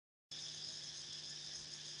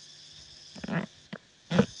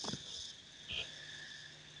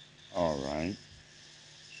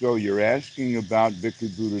So you're asking about Bhikkhu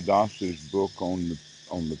Buddhadasa's book on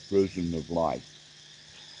the prison of life.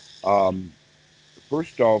 Um,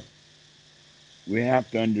 First off, we have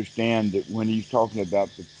to understand that when he's talking about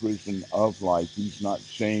the prison of life, he's not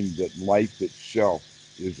saying that life itself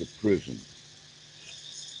is a prison.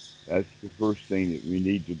 That's the first thing that we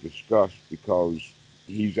need to discuss because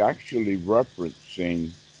he's actually referencing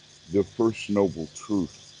the First Noble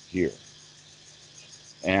Truth here.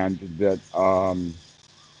 And that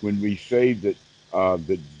when we say that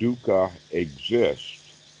dukkha exists,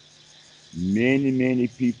 many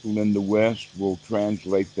people in the West will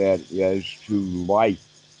translate that as to life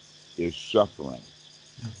is suffering,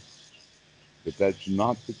 but that's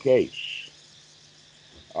not the case.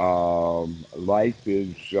 Life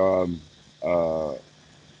is uh,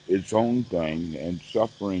 its own thing, and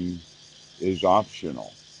suffering is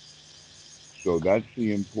optional. So that's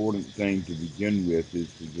the important thing to begin with: is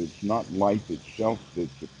that it's not life itself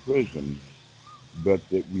that's a prison, but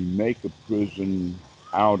that we make a prison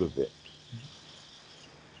out of it.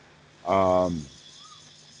 Um,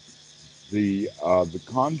 the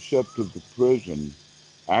concept of the prison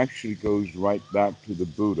actually goes right back to the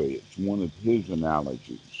Buddha. It's one of his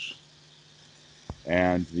analogies.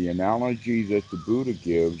 And the analogy that the Buddha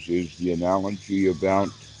gives is the analogy about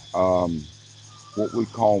um, what we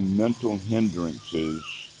call mental hindrances.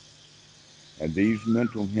 And these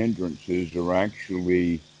mental hindrances are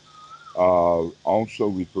actually also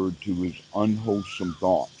referred to as unwholesome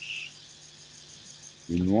thoughts.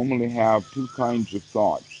 We normally have two kinds of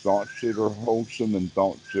thoughts that are wholesome and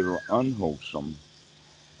thoughts that are unwholesome.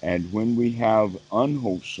 And when we have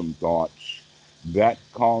unwholesome thoughts, that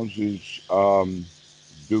causes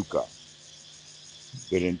dukkha.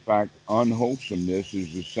 That in fact, unwholesomeness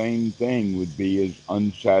is the same thing would be as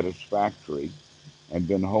unsatisfactory, and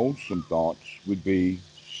then wholesome thoughts would be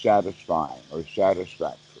satisfying or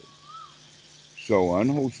satisfactory. So,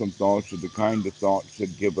 unwholesome thoughts are the kind of thoughts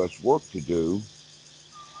that give us work to do,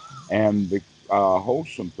 and the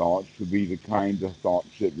wholesome thoughts would be the kind of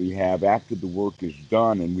thoughts that we have after the work is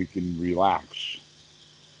done and we can relax.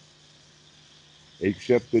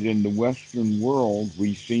 Except that in the Western world,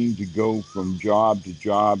 we seem to go from job to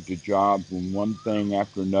job to job, from one thing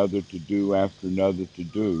after another to do after another to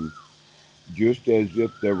do, just as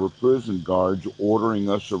if there were prison guards ordering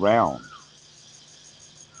us around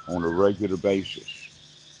on a regular basis.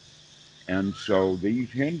 And so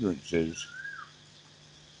these hindrances,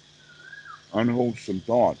 unwholesome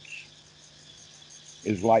thoughts,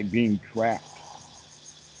 is like being trapped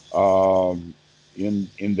um,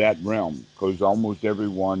 in that realm, because almost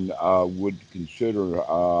everyone would consider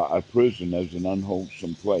a prison as an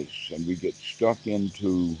unwholesome place, and we get stuck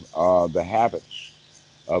into the habits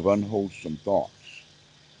of unwholesome thoughts.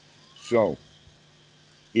 So,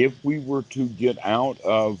 if we were to get out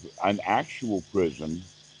of an actual prison,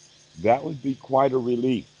 that would be quite a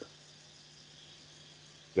relief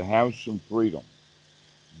to have some freedom.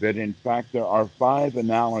 But in fact, there are five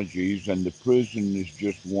analogies, and the prison is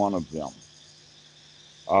just one of them.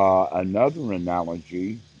 Another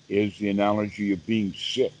analogy is the analogy of being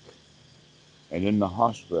sick and in the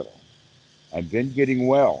hospital and then getting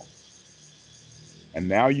well. And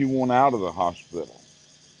now you want out of the hospital.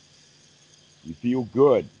 You feel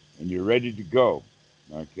good and you're ready to go.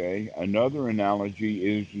 Okay. Another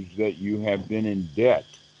analogy is that you have been in debt,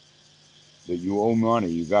 that you owe money.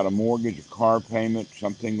 You got a mortgage, a car payment,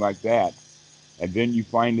 something like that. And then you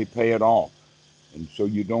finally pay it off. And so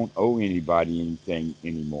you don't owe anybody anything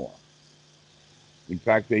anymore. In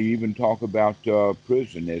fact, they even talk about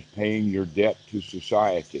prison as paying your debt to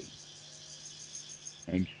society.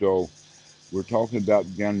 And so we're talking about,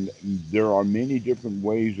 again, there are many different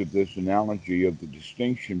ways of this analogy of the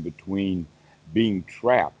distinction between being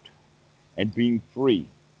trapped and being free.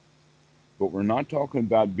 But we're not talking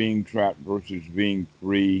about being trapped versus being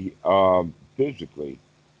free physically.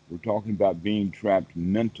 We're talking about being trapped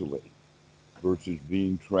mentally versus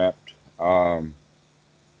being trapped in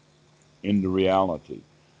the reality.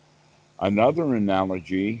 Another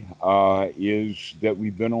analogy is that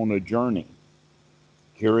we've been on a journey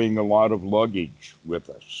carrying a lot of luggage with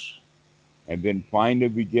us. And then finally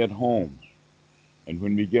we get home. And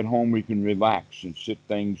when we get home, we can relax and sit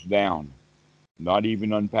things down, not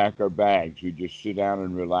even unpack our bags. We just sit down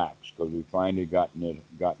and relax because we finally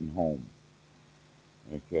gotten home.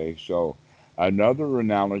 Okay, so another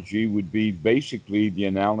analogy would be basically the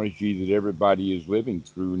analogy that everybody is living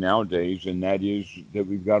through nowadays, and that is that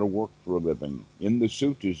we've got to work for a living. In the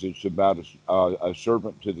suttas, it's about a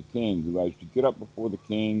servant to the king who has to get up before the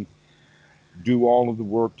king, do all of the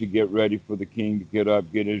work to get ready for the king to get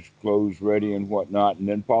up, get his clothes ready and whatnot, and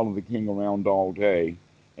then follow the king around all day.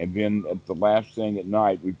 And then at the last thing at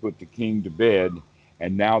night, we put the king to bed,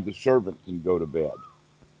 and now the servant can go to bed.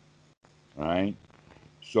 All right.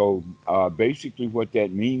 So basically, what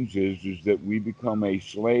that means is that we become a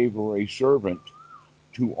slave or a servant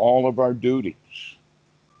to all of our duties.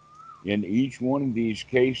 In each one of these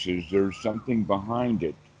cases, there's something behind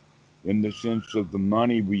it, in the sense of the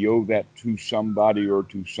money we owe that to somebody or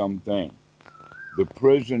to something. The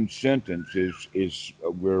prison sentence is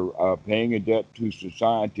we're paying a debt to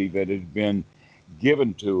society that has been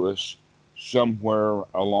given to us somewhere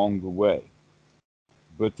along the way.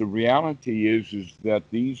 But the reality is that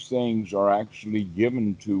these things are actually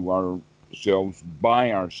given to ourselves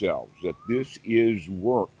by ourselves, that this is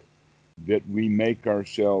work that we make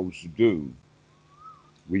ourselves do.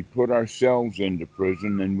 We put ourselves into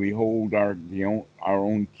prison and we hold our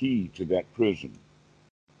own key to that prison.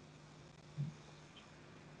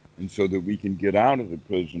 And so that we can get out of the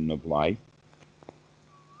prison of life,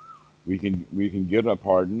 we can get a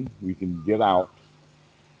pardon, we can get out.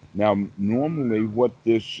 Now, normally what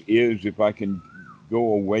this is, if I can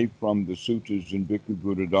go away from the suttas and Bhikkhu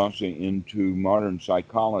Buddhadasa into modern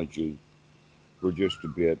psychology for just a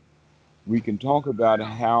bit, we can talk about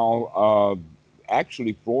how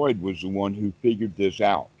actually Freud was the one who figured this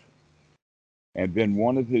out. And then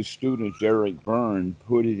one of his students, Eric Berne,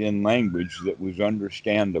 put it in language that was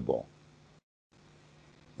understandable.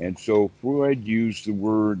 And so Freud used the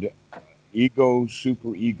word ego,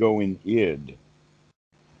 superego, and id.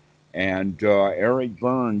 And Eric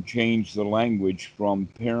Berne changed the language from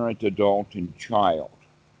parent, adult, and child,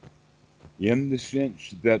 in the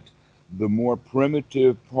sense that the more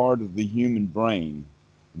primitive part of the human brain,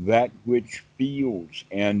 that which feels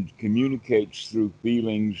and communicates through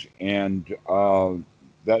feelings and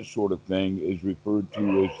that sort of thing, is referred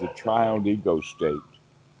to as the child ego state.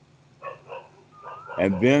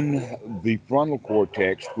 And then the frontal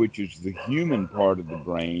cortex, which is the human part of the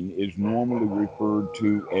brain, is normally referred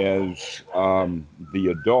to as the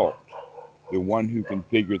adult, the one who can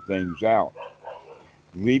figure things out,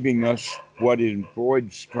 leaving us what in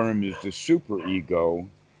Freud's term is the superego,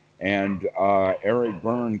 and Eric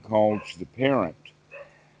Berne calls the parent.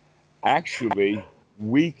 Actually,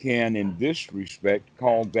 we can, in this respect,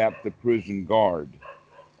 call that the prison guard,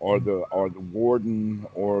 or the warden,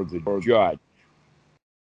 or the judge.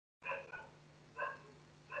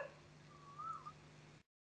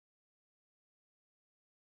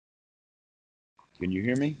 Can you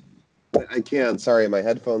hear me? I can. Sorry, my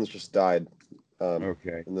headphones just died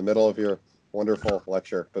Okay. in the middle of your wonderful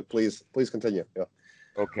lecture. But please continue. Yeah.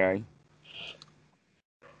 Okay.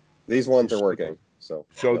 These ones are working. So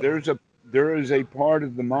So yeah. there is a part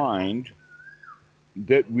of the mind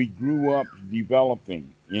that we grew up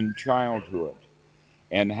developing in childhood.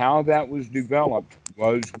 And how that was developed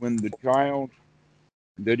was when the child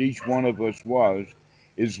that each one of us was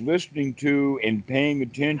is listening to and paying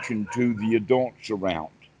attention to the adults around.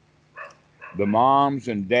 The moms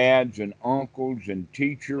and dads and uncles and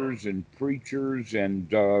teachers and preachers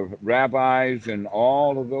and rabbis and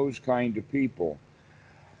all of those kind of people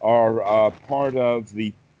are part of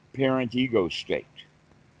the parent ego state.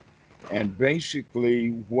 And basically,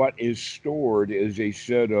 what is stored is a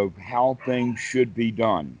set of how things should be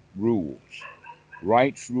done, rules,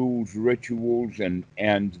 rites, rules, rituals,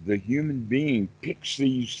 and the human being picks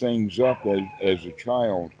these things up as a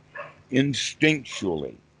child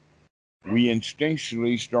instinctually. We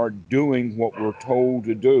instinctually start doing what we're told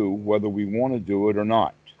to do, whether we want to do it or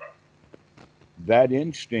not. That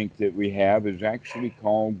instinct that we have is actually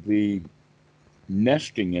called the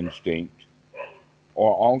nesting instinct,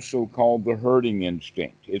 or also called the herding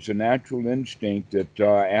instinct. It's a natural instinct that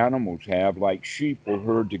animals have, like sheep will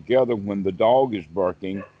herd together when the dog is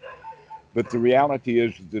barking, but the reality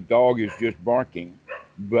is the dog is just barking.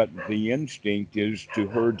 But the instinct is to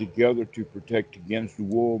herd together to protect against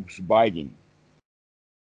wolves biting.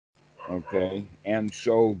 Okay, and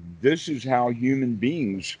so this is how human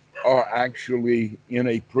beings are actually in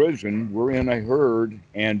a prison. We're in a herd,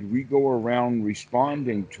 and we go around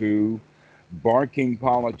responding to barking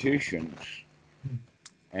politicians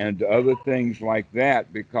and other things like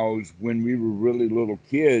that, because when we were really little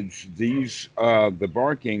kids, the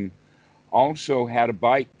barking also had a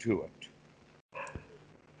bite to it.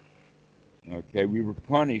 Okay, we were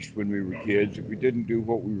punished when we were kids if we didn't do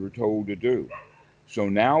what we were told to do. So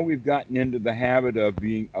now we've gotten into the habit of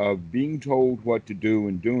being told what to do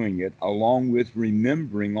and doing it, along with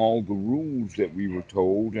remembering all the rules that we were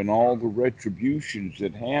told and all the retributions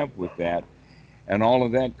that have with that, and all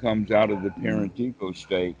of that comes out of the parent ego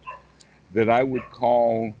state that I would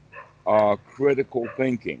call critical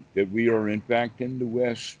thinking, that we are, in fact, in the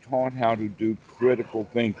West taught how to do critical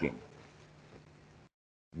thinking.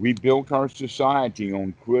 We built our society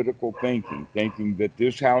on critical thinking, thinking that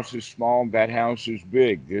this house is small, that house is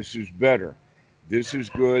big, this is better, this is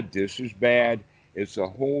good, this is bad. It's a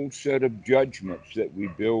whole set of judgments that we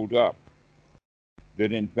build up.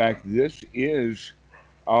 That, in fact, this is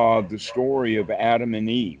the story of Adam and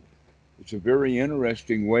Eve. It's a very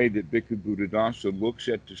interesting way that Bhikkhu Buddhadasa looks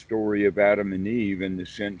at the story of Adam and Eve, in the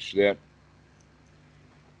sense that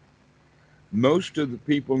most of the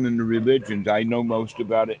people in the religions, I know most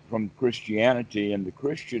about it from Christianity, and the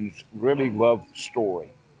Christians really love the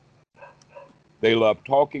story. They love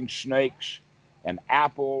talking snakes and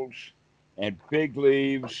apples and fig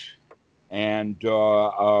leaves and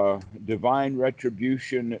divine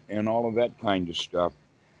retribution and all of that kind of stuff.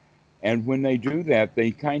 And when they do that, they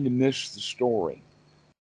kind of miss the story.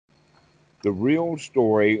 The real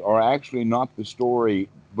story, or actually not the story,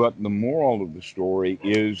 but the moral of the story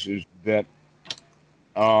is that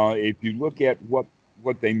if you look at what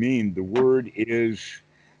they mean, the word is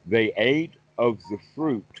they ate of the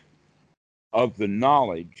fruit of the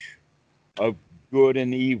knowledge of good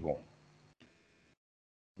and evil.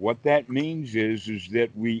 What that means is that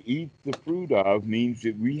we eat the fruit of means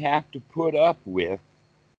that we have to put up with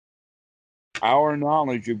our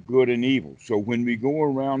knowledge of good and evil. So when we go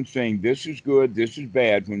around saying this is good, this is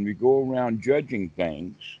bad, when we go around judging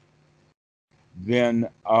things, then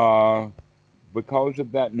because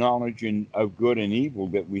of that knowledge of good and evil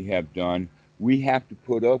that we have done, we have to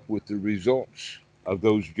put up with the results of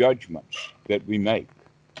those judgments that we make.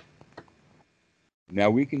 Now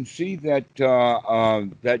we can see that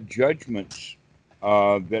that judgments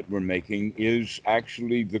that we're making is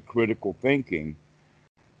actually the critical thinking,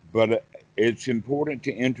 but it's important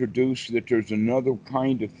to introduce that there's another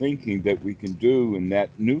kind of thinking that we can do, and that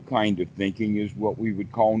new kind of thinking is what we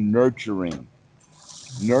would call nurturing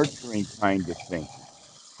kind of thinking.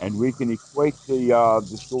 And we can equate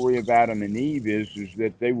the story of Adam and Eve is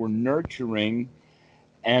that they were nurturing,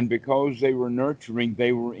 and because they were nurturing,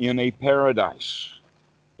 they were in a paradise.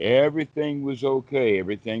 Everything was okay.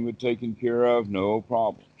 Everything was taken care of, no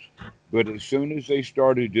problems. But as soon as they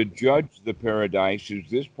started to judge the paradise, as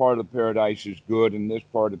this part of paradise is good and this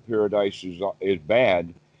part of paradise is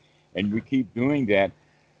bad, and we keep doing that,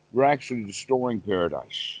 we're actually destroying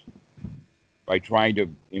paradise by trying to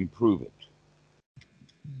improve it.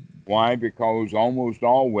 Why? Because almost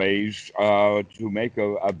always, to make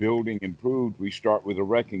a building improved, we start with a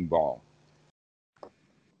wrecking ball.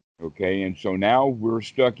 Okay, and so now we're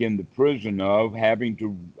stuck in the prison of having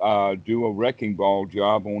to do a wrecking ball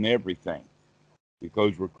job on everything,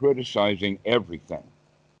 because we're criticizing everything.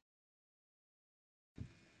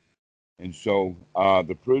 And so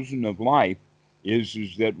the prison of life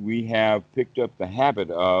is that we have picked up the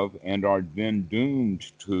habit of and are then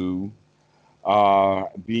doomed to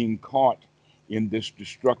being caught in this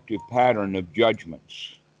destructive pattern of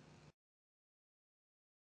judgments.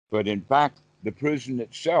 But in fact, the prison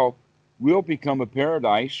itself will become a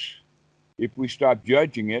paradise if we stop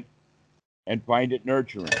judging it and find it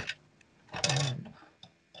nurturing.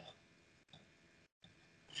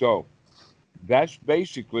 So that's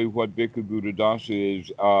basically what Bhikkhu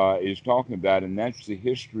Buddhadasa is talking about, and that's the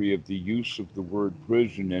history of the use of the word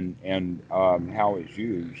prison and how it's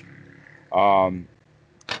used.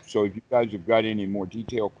 So if you guys have got any more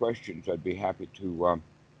detailed questions, I'd be happy to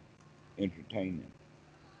entertain them.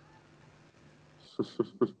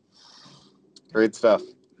 Great stuff.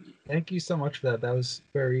 Thank you so much for that. That was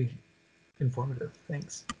very informative.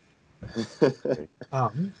 Thanks.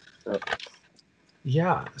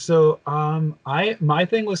 Yeah. So my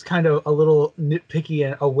thing was kind of a little nitpicky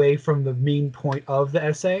and away from the main point of the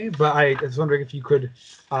essay, but I was wondering if you could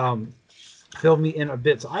fill me in a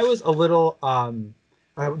bit. So I was a little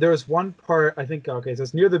there was one part, I think, okay, so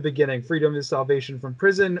it's near the beginning, freedom is salvation from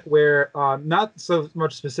prison, where not so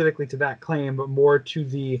much specifically to that claim, but more to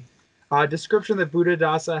the description that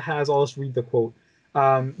Buddhadasa has. I'll just read the quote.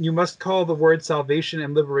 You must call the word salvation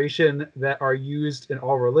and liberation that are used in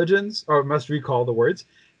all religions, or must recall the words.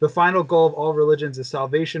 The final goal of all religions is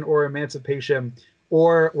salvation or emancipation,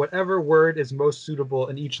 or whatever word is most suitable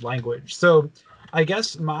in each language. So I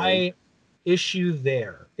guess my issue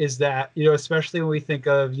there is that, especially when we think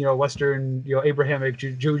of, Western, Abrahamic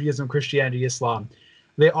Judaism, Christianity, Islam,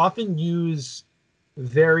 they often use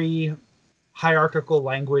very hierarchical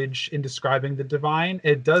language in describing the divine.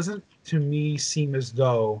 It doesn't, to me, seem as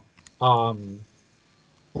though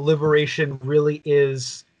liberation really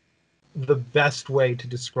is the best way to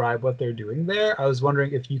describe what they're doing there. I was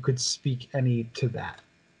wondering if you could speak any to that.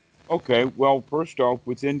 Okay, well, first off,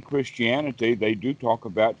 within Christianity, they do talk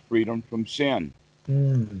about freedom from sin.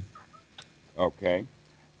 Mm, Okay,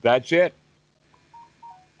 that's it.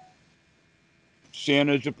 Sin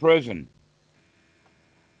is a prison.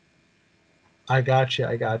 I gotcha.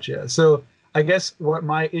 I gotcha. So I guess what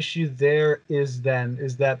my issue there is then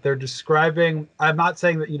is that they're describing. I'm not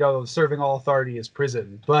saying that serving all authority is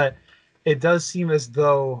prison, but it does seem as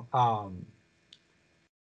though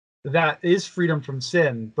that is freedom from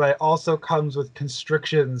sin, but it also comes with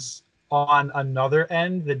constrictions on another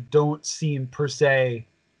end that don't seem per se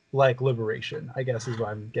like liberation, I guess is what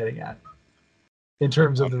I'm getting at in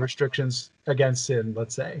terms of the restrictions against sin,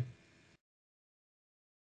 let's say.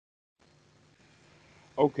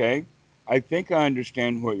 Okay, I think I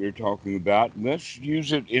understand what you're talking about. Let's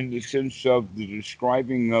use it in the sense of the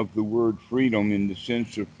describing of the word freedom in the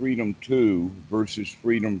sense of freedom to versus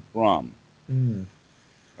freedom from. Mm,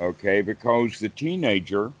 Okay, because the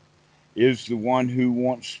teenager is the one who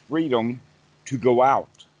wants freedom to go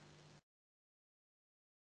out.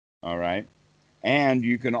 All right. And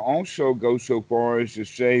you can also go so far as to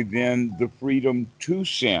say then the freedom to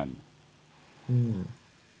sin. mm,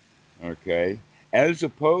 Okay. As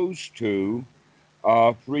opposed to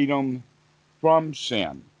freedom from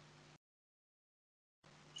sin.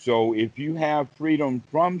 So if you have freedom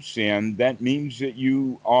from sin, that means that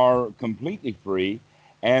you are completely free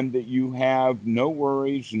and that you have no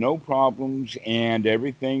worries, no problems, and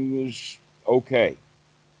everything is okay,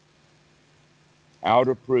 out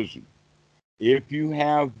of prison. If you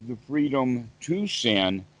have the freedom to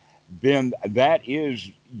sin, then that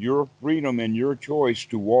is your freedom and your choice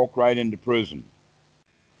to walk right into prison.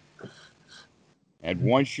 And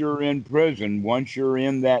once you're in prison, once you're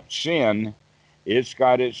in that sin, it's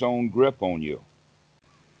got its own grip on you.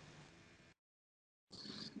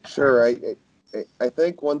 Sure. I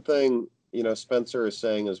think one thing, Spencer is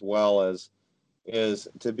saying as well is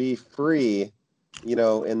to be free,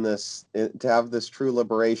 to have this true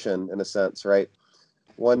liberation in a sense, right?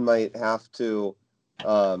 One might have to,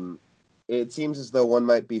 it seems as though one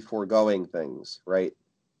might be foregoing things, right?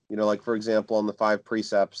 Like, for example, in the 5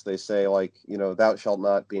 precepts, they say, like, thou shalt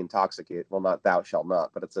not be intoxicated. Well, not thou shalt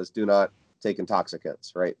not, but it says, do not take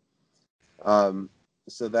intoxicants, right?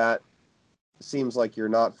 So that seems like you're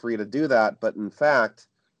not free to do that, but in fact,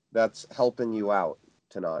 that's helping you out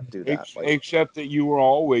to not do that. Like, Except that you were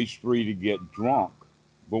always free to get drunk.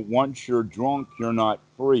 But once you're drunk, you're not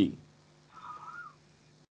free.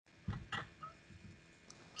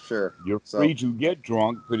 sure. You're So, free to get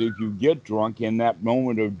drunk, but if you get drunk in that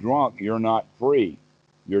moment of drunk, you're not free.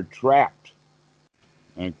 You're trapped.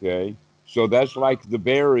 Okay? So that's like the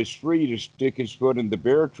bear is free to stick his foot in the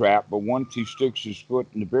bear trap, but once he sticks his foot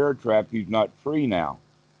in the bear trap, he's not free now.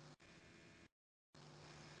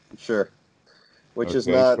 sure. Which is Okay?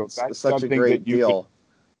 not So that's such a something great that you can, deal.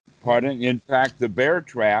 pardon? In fact, the bear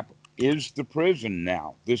trap is the prison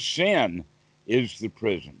now. The sin is the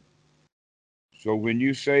prison. So when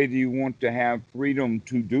you say that you want to have freedom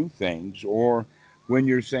to do things, or when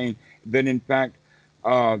you're saying that, in fact,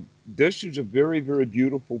 this is a very, very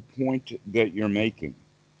beautiful point that you're making,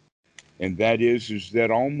 and that is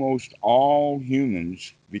that almost all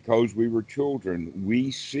humans, because we were children,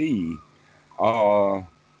 we see uh,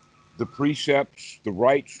 the precepts, the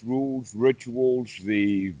rites, rules, rituals,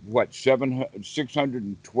 the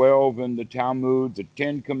 612 in the Talmud, the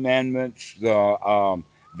 10 Commandments, the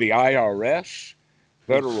IRS,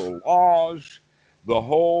 federal laws, the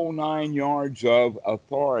whole 9 yards of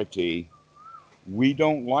authority. We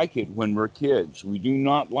don't like it when we're kids. We do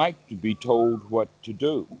not like to be told what to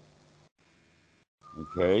do.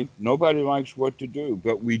 Okay, nobody likes what to do,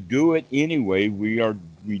 but we do it anyway. We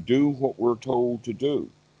do what we're told to do.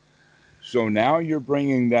 So now you're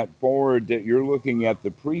bringing that forward, that you're looking at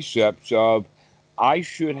the precepts of, I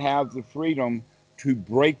should have the freedom to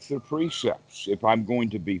break the precepts if I'm going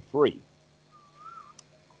to be free,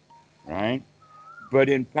 right? But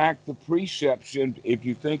in fact, the precepts, and if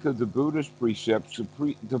you think of the Buddhist precepts,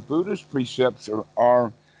 the Buddhist precepts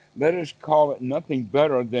are, let us call it, nothing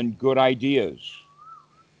better than good ideas.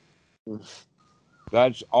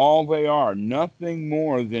 That's all they are, nothing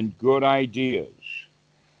more than good ideas.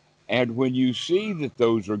 And when you see that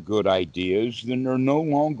those are good ideas, then they're no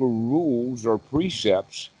longer rules or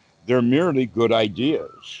precepts, they're merely good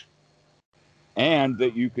ideas. And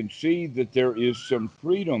that you can see that there is some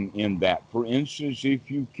freedom in that. For instance, if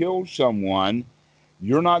you kill someone,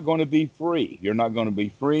 you're not going to be free. You're not going to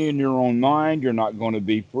be free in your own mind. You're not going to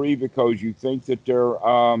be free because you think that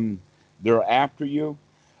they're after you.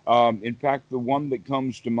 In fact, the one that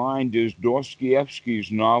comes to mind is Dostoevsky's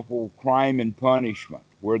novel Crime and Punishment.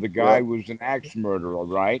 where the guy was an axe murderer,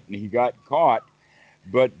 right? And he got caught,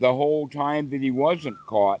 but the whole time that he wasn't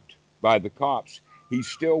caught by the cops, he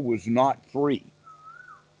still was not free.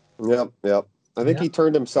 Yep, yep. I think he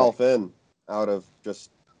turned himself in out of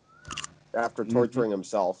just after torturing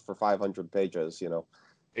himself for 500 pages, you know.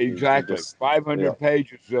 Exactly. He just, 500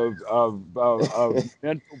 pages of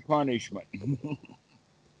mental punishment.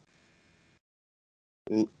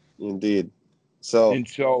 Indeed. So, And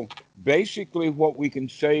so basically what we can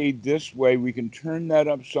say this way, we can turn that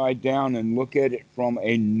upside down and look at it from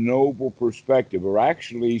a noble perspective, or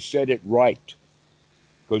actually set it right,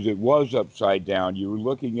 because it was upside down. You were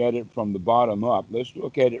looking at it from the bottom up. Let's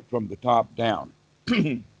look at it from the top down.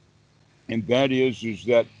 And that is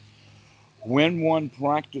that when one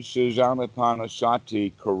practices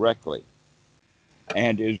anapanasati correctly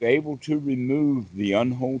and is able to remove the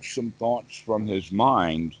unwholesome thoughts from his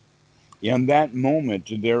mind, in that moment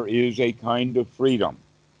there is a kind of freedom.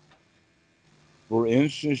 For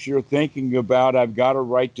instance, you're thinking about, I've got to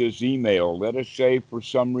write this email. Let us say for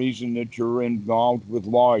some reason that you're involved with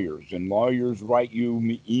lawyers, and lawyers write you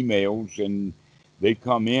emails and they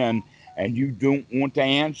come in and you don't want to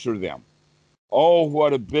answer them. Oh,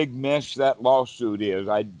 what a big mess that lawsuit is.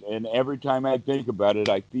 And every time I think about it,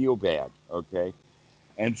 I feel bad, okay?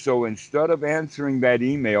 And so instead of answering that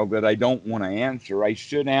email that I don't want to answer, I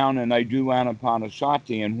sit down and I do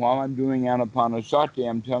anapanasati. And while I'm doing anapanasati,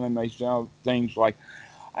 I'm telling myself things like,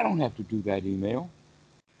 I don't have to do that email.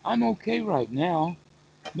 I'm okay right now.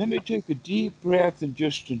 Let me take a deep breath and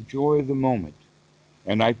just enjoy the moment.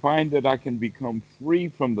 And I find that I can become free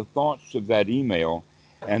from the thoughts of that email,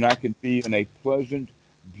 and I can be in a pleasant,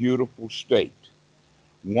 beautiful state.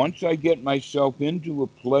 Once I get myself into a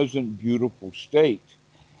pleasant, beautiful state,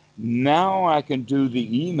 now I can do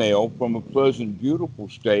the email from a pleasant, beautiful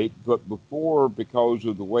state. But before, because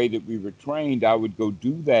of the way that we were trained, I would go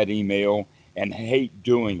do that email and hate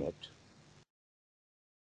doing it.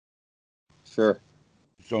 sure.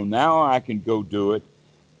 So now I can go do it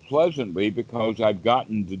pleasantly because I've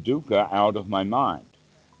gotten the dukkha out of my mind.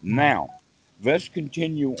 Now, let's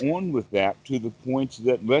continue on with that to the point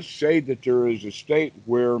that, let's say that there is a state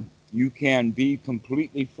where you can be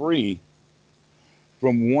completely free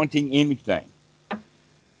from wanting anything.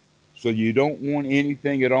 So you don't want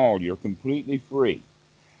anything at all. You're completely free.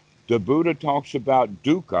 The Buddha talks about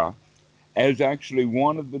dukkha as actually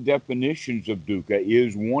one of the definitions of dukkha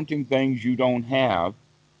is wanting things you don't have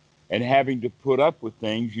and having to put up with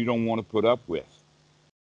things you don't want to put up with.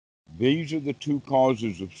 These are the two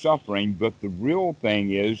causes of suffering, but the real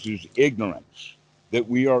thing is ignorance, that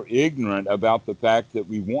we are ignorant about the fact that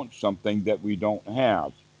we want something that we don't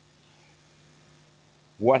have.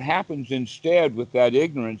 What happens instead with that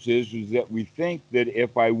ignorance is that we think that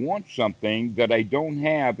if I want something that I don't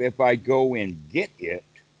have, if I go and get it,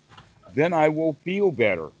 then I will feel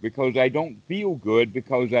better, because I don't feel good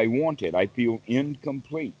because I want it. I feel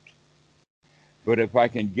incomplete. But if I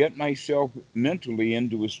can get myself mentally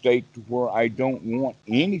into a state where I don't want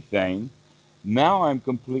anything, now I'm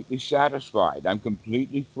completely satisfied. I'm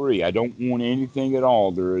completely free. I don't want anything at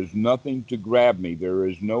all. There is nothing to grab me. There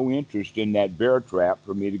is no interest in that bear trap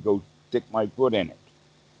for me to go stick my foot in it.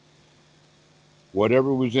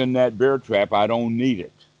 Whatever was in that bear trap, I don't need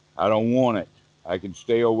it. I don't want it. I can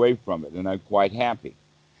stay away from it, and I'm quite happy.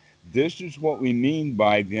 This is what we mean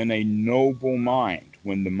by then a noble mind.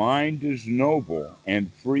 When the mind is noble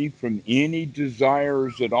and free from any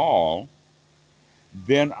desires at all,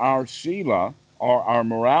 then our sila, or our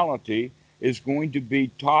morality, is going to be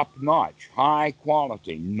top notch, high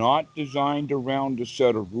quality, not designed around a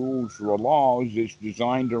set of rules or laws. It's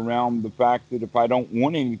designed around the fact that if I don't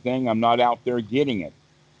want anything, I'm not out there getting it.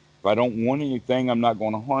 If I don't want anything, I'm not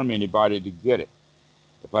going to harm anybody to get it.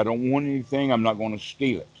 If I don't want anything, I'm not going to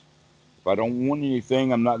steal it. If I don't want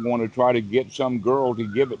anything, I'm not going to try to get some girl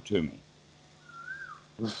to give it to me.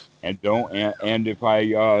 And if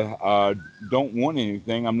I don't want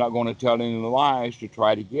anything, I'm not going to tell any lies to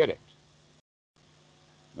try to get it.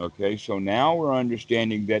 Okay, so now we're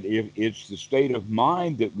understanding that if it's the state of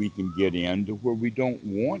mind that we can get into where we don't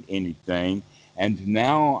want anything, and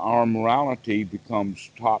now our morality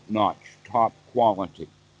becomes top notch, top quality.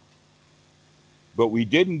 But we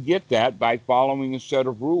didn't get that by following a set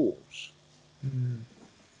of rules.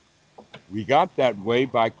 We got that way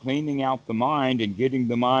by cleaning out the mind and getting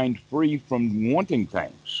the mind free from wanting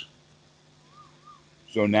things.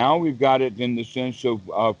 So now we've got it in the sense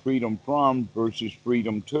of freedom from versus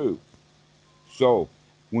freedom to. So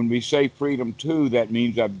when we say freedom to, that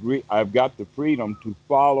means I've got the freedom to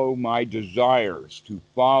follow my desires, to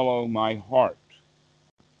follow my heart.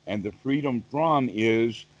 And the freedom from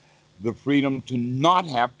is the freedom to not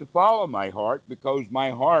have to follow my heart because my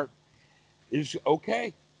heart is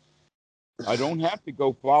okay. I don't have to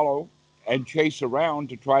go follow and chase around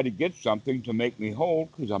to try to get something to make me whole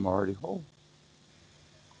because I'm already whole.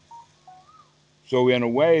 So, in a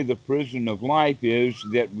way, the prison of life is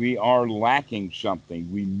that we are lacking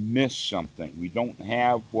something. We miss something. We don't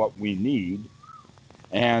have what we need.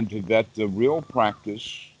 And that the real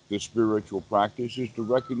practice, the spiritual practice, is to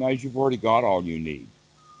recognize you've already got all you need.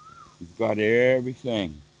 You've got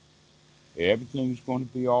everything. Everything's going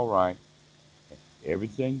to be all right.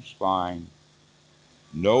 Everything's fine.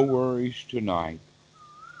 No worries tonight.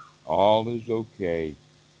 All is okay.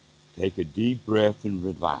 Take a deep breath and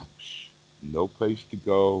relax. No place to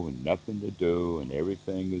go and nothing to do, and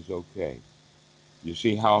everything is okay. You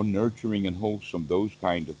see how nurturing and wholesome those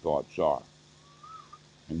kind of thoughts are.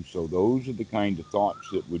 And so those are the kind of thoughts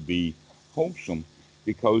that would be wholesome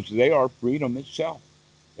because they are freedom itself.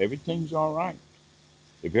 Everything's all right.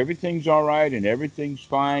 If everything's all right and everything's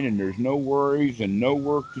fine and there's no worries and no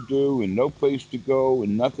work to do and no place to go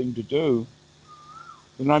and nothing to do,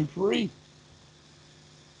 then I'm free.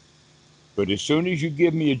 But as soon as you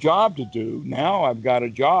give me a job to do, now I've got a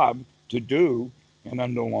job to do and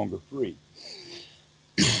I'm no longer free.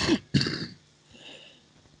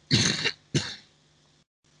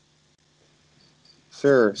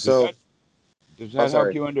 Sure. Does So, that does oh, that help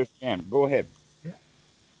sorry. you understand? Go ahead.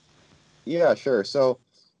 Yeah, sure. So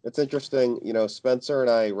it's interesting. Spencer and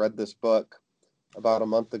I read this book about a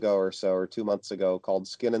month ago or so, or 2 months ago, called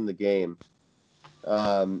Skin in the Game.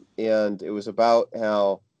 And it was about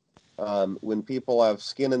how when people have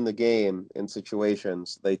skin in the game in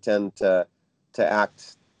situations, they tend to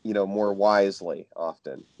act, more wisely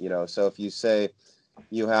often. So if you say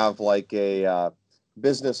you have like a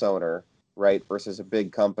business owner, right, versus a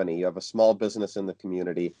big company, you have a small business in the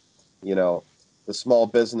community, you know, the small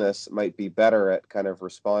business might be better at kind of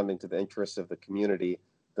responding to the interests of the community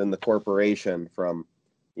than the corporation from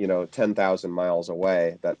 10,000 miles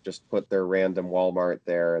away that just put their random Walmart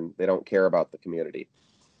there and they don't care about the community,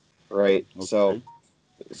 right? So Okay.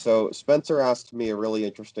 so Spencer asked me a really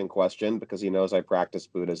interesting question because he knows I practice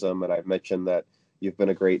Buddhism and I've mentioned that you've been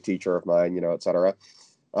a great teacher of mine, etc.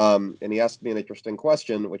 And he asked me an interesting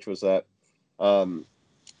question, which was that, um,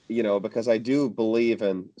 because I do believe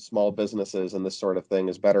in small businesses and this sort of thing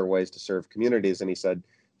as better ways to serve communities. And he said,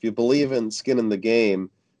 if you believe in skin in the game,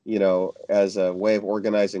 as a way of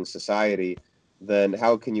organizing society, then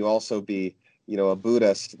how can you also be, a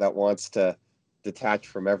Buddhist that wants to detach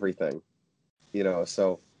from everything?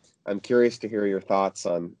 So I'm curious to hear your thoughts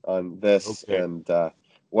on this Okay. and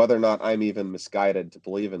whether or not I'm even misguided to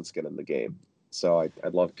believe in skin in the game. So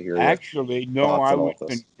I'd love to hear your Actually, no, thoughts I on all would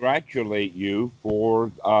this. congratulate you for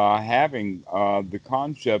having the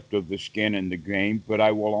concept of the skin in the game, but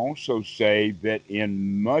I will also say that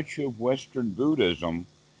in much of Western Buddhism,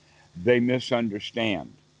 they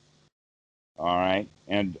misunderstand. All right.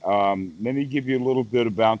 And let me give you a little bit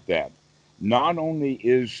about that. Not only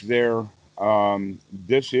is there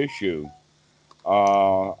this issue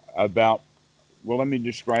about, well, let me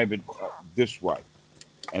describe it this way.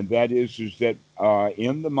 And that is that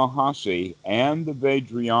in the Mahasi and the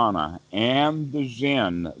Vajrayana and the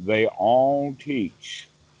Zen, they all teach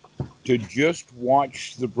to just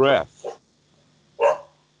watch the breath,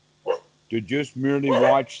 to just merely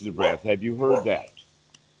watch the breath. Have you heard that?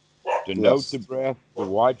 To note Yes. the breath, to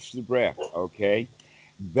watch the breath, okay?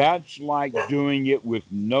 That's like doing it with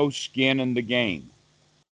no skin in the game,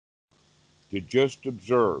 to just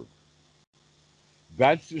observe.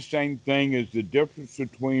 That's the same thing as the difference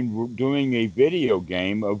between doing a video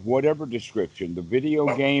game of whatever description. The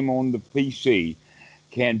video game on the PC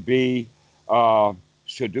can be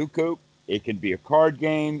Sudoku. It can be a card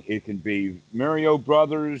game. It can be Mario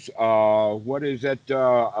Brothers. What is that?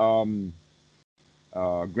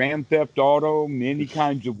 Grand Theft Auto. Many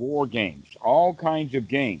kinds of war games. All kinds of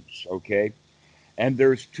games. Okay, and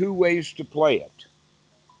there's two ways to play it.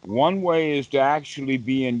 One way is to actually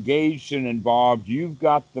be engaged and involved. You've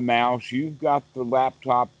got the mouse, you've got the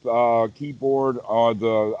laptop keyboard or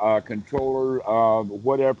the controller,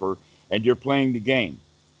 whatever, and you're playing the game.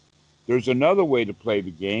 There's another way to play the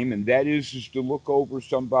game, and that is to look over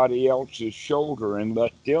somebody else's shoulder and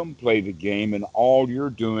let them play the game, and all you're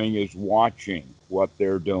doing is watching what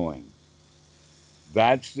they're doing.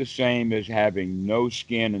 That's the same as having no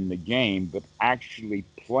skin in the game, but actually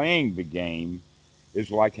playing the game is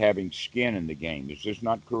like having skin in the game. Is this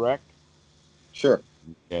not correct? Sure.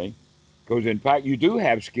 Okay. Because in fact, you do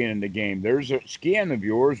have skin in the game. There's a skin of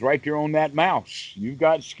yours right there on that mouse. You've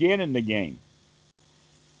got skin in the game.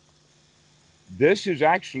 This is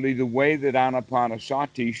actually the way that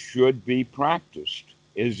Anapanasati should be practiced,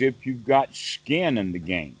 as if you've got skin in the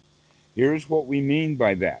game. Here's what we mean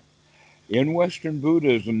by that. In Western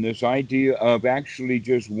Buddhism, this idea of actually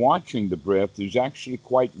just watching the breath is actually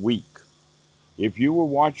quite weak. If you were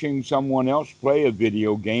watching someone else play a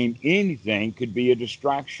video game, anything could be a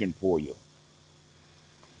distraction for you.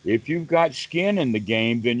 If you've got skin in the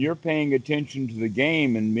game, then you're paying attention to the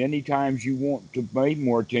game, and many times you want to pay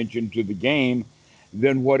more attention to the game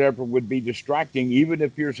than whatever would be distracting, even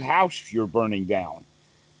if your house you're burning down.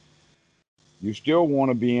 You still want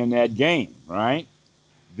to be in that game, right?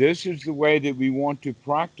 This is the way that we want to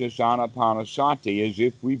practice Anapanasati, as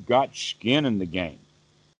if we've got skin in the game.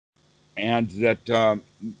 And that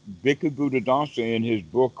Bhikkhu Buddhadasa, in his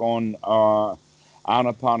book on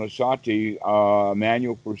Anapanasati,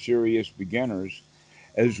 Manual for Serious Beginners,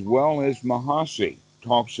 as well as Mahasi,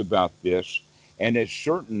 talks about this, and it's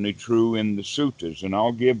certainly true in the suttas. And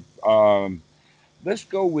I'll give, let's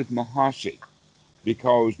go with Mahasi,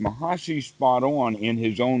 because Mahasi's spot on in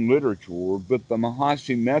his own literature, but the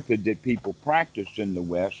Mahasi method that people practice in the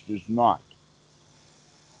West is not.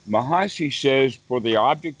 Mahasi says for the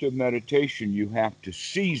object of meditation, you have to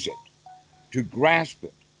seize it, to grasp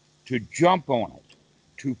it, to jump on it,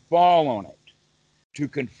 to fall on it, to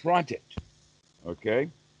confront it. Okay?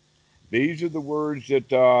 These are the words that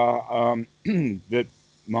that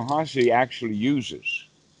Mahasi actually uses.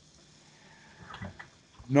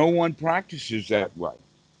 No one practices that way.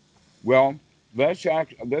 Well, let's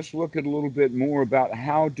look at a little bit more about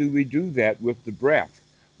how do we do that with the breath.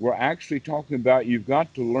 We're actually talking about you've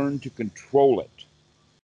got to learn to control it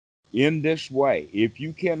in this way. If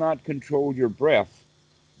you cannot control your breath,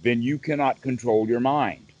 then you cannot control your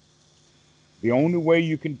mind. The only way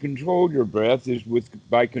you can control your breath is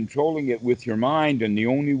by controlling it with your mind, and the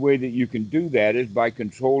only way that you can do that is by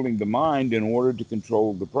controlling the mind in order to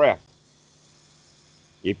control the breath.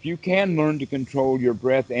 If you can learn to control your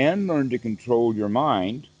breath and learn to control your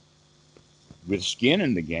mind with skin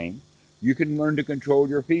in the game, you can learn to control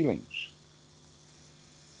your feelings.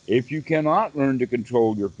 If you cannot learn to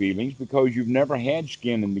control your feelings because you've never had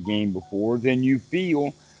skin in the game before, then you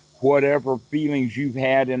feel whatever feelings you've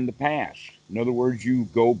had in the past. In other words, you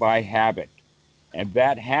go by habit. And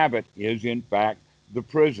that habit is, in fact, the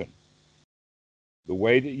prison. The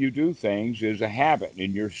way that you do things is a habit,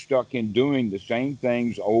 and you're stuck in doing the same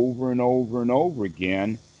things over and over and over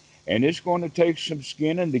again. And it's going to take some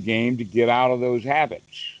skin in the game to get out of those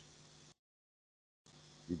habits.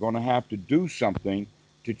 You're going to have to do something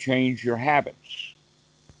to change your habits.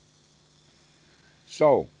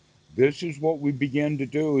 So, this is what we begin to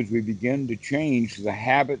do, is we begin to change the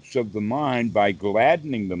habits of the mind by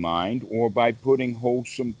gladdening the mind or by putting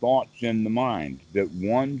wholesome thoughts in the mind. That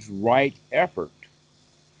one's right effort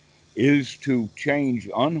is to change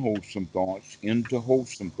unwholesome thoughts into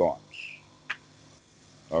wholesome thoughts.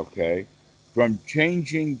 Okay? From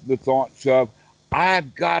changing the thoughts of,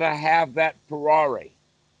 I've got to have that Ferrari,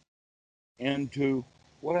 into,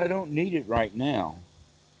 well, I don't need it right now.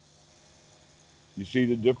 You see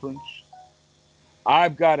the difference?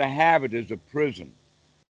 I've got to have it as a prison.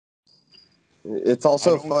 It's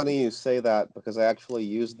also funny you say that, because I actually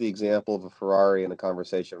used the example of a Ferrari in a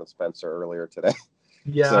conversation with Spencer earlier today.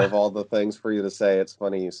 Yeah. So of all the things for you to say, it's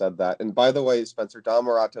funny you said that. And by the way, Spencer, Don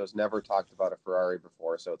Morato's never talked about a Ferrari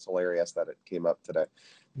before, so it's hilarious that it came up today.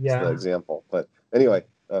 Yeah. It's the example. But anyway,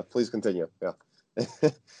 please continue. Yeah.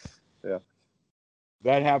 Yeah.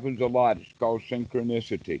 That happens a lot. It's called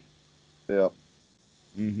synchronicity. Yeah.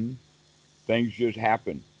 Things just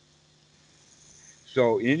happen.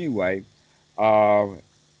 So anyway,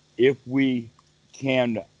 if we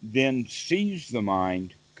can then seize the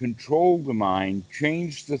mind, control the mind,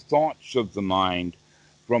 change the thoughts of the mind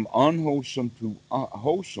from unwholesome to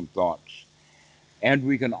wholesome thoughts, and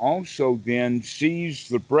we can also then seize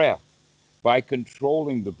the breath by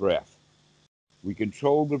controlling the breath. We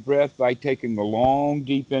control the breath by taking a long,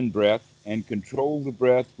 deep in breath and control the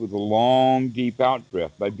breath with a long, deep out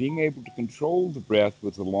breath. By being able to control the breath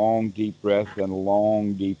with a long, deep breath and a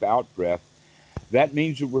long, deep out breath, that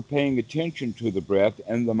means that we're paying attention to the breath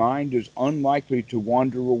and the mind is unlikely to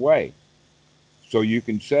wander away. So you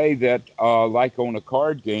can say that, like on a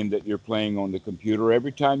card game that you're playing on the computer,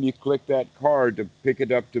 every time you click that card to pick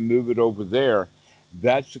it up to move it over there,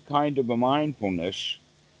 that's the kind of a mindfulness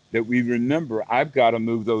that we remember, I've got to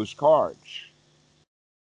move those cards.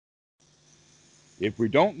 If we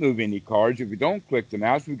don't move any cards, if we don't click the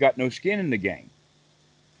mouse, we've got no skin in the game.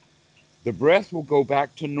 The breath will go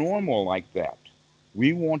back to normal like that.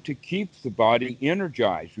 We want to keep the body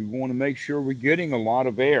energized. We want to make sure we're getting a lot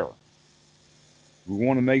of air. We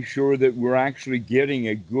want to make sure that we're actually getting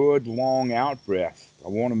a good long out breath. I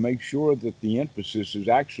want to make sure that the emphasis is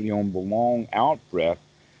actually on the long out breath,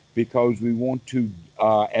 because we want to,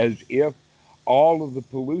 as if all of the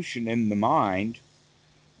pollution in the mind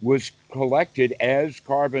was collected as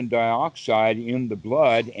carbon dioxide in the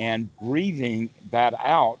blood, and breathing that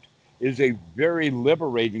out is a very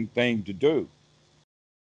liberating thing to do.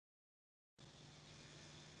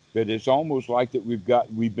 But it's almost like that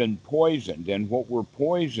we've been poisoned, and what we're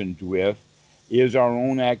poisoned with is our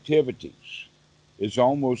own activities. It's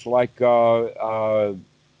almost like how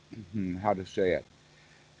to say it,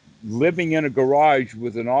 living in a garage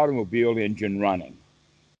with an automobile engine running,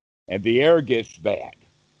 and the air gets bad,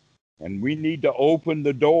 and we need to open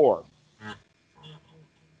the door,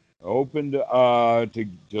 to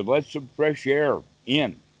let some fresh air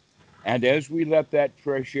in. And as we let that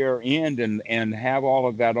fresh air in and have all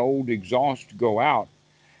of that old exhaust go out,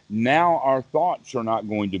 now our thoughts are not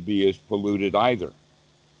going to be as polluted either.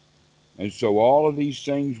 And so all of these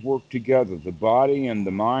things work together. The body and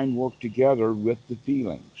the mind work together with the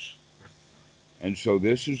feelings. And so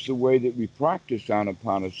this is the way that we practice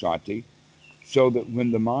Anapanasati, so that when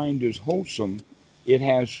the mind is wholesome, it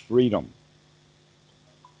has freedom.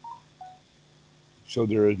 So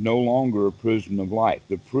there is no longer a prison of life.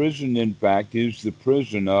 The prison, in fact, is the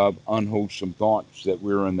prison of unwholesome thoughts that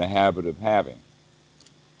we're in the habit of having.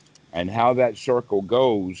 And how that circle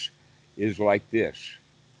goes is like this.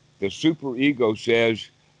 The superego says,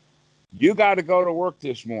 you got to go to work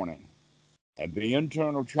this morning. And the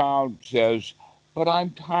internal child says, but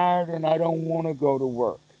I'm tired and I don't want to go to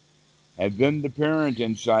work. And then the parent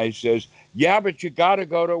inside says, yeah, but you got to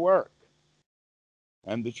go to work.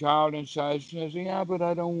 And the child inside says, yeah, but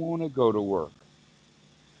I don't want to go to work.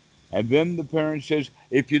 And then the parent says,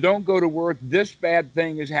 if you don't go to work, this bad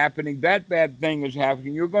thing is happening, that bad thing is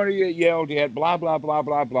happening, you're going to get yelled at, blah, blah, blah,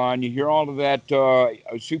 blah, blah. And you hear all of that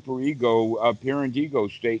superego, parent ego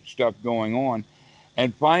state stuff going on.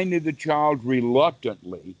 And finally, the child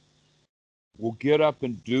reluctantly will get up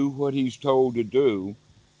and do what he's told to do.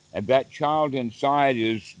 And that child inside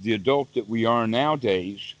is the adult that we are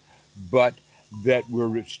nowadays, but that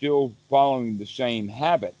we're still following the same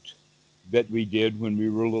habit that we did when we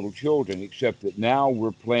were little children, except that now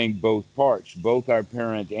we're playing both parts, both our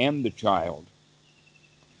parent and the child.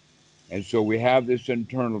 And so we have this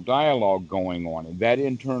internal dialogue going on, and that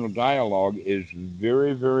internal dialogue is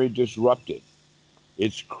very, very disrupted.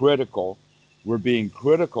 It's critical. We're being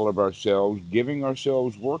critical of ourselves, giving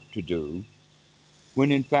ourselves work to do,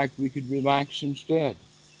 when in fact we could relax instead.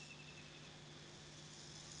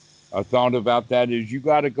 A thought about that is, you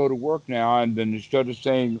got to go to work now, and then instead of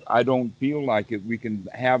saying, I don't feel like it, we can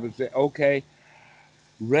have it say, okay,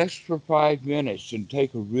 rest for 5 minutes and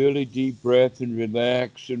take a really deep breath and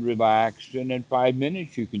relax, and in 5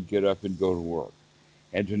 minutes you can get up and go to work.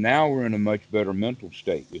 And so now we're in a much better mental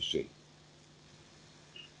state, you see.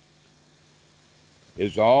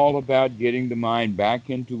 It's all about getting the mind back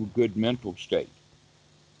into a good mental state.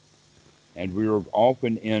 And we are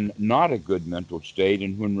often in not a good mental state.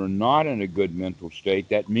 And when we're not in a good mental state,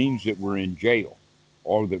 that means that we're in jail,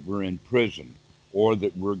 or that we're in prison, or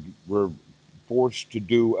that we're forced to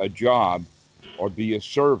do a job, or be a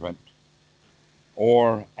servant,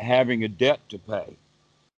 or having a debt to pay.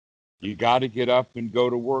 You got to get up and go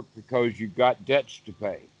to work because you've got debts to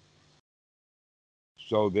pay.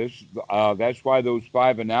 So that's why those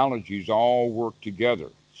 5 analogies all work together.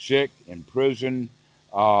 Sick, in prison,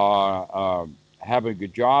 having a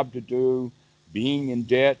job to do, being in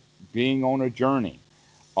debt, being on a journey,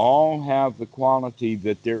 all have the quality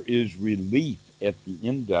that there is relief at the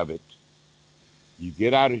end of it. You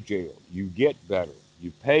get out of jail, you get better,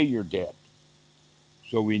 you pay your debt.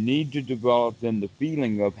 So we need to develop then the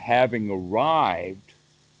feeling of having arrived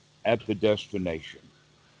at the destination,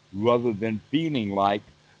 rather than feeling like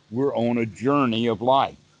we're on a journey of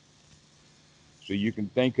life. So you can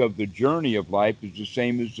think of the journey of life as the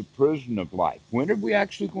same as the prison of life. When are we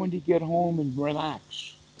actually going to get home and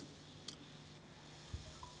relax?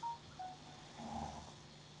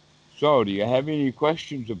 So do you have any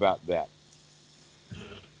questions about that?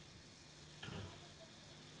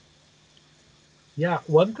 Yeah,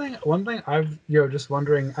 one thing I've just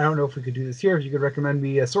wondering. I don't know if we could do this here. If you could recommend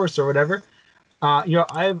me a source or whatever.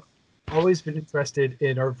 I've always been interested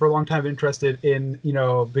in, or for a long time, interested in,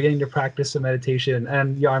 beginning to practice some meditation,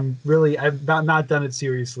 and I've not done it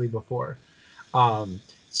seriously before.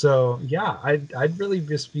 So yeah, I'd really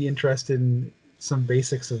just be interested in some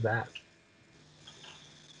basics of that.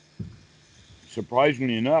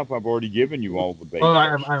 Surprisingly enough, I've already given you all the basics.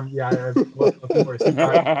 Oh, of course.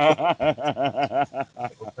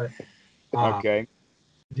 But, Okay.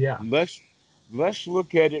 Yeah. Let's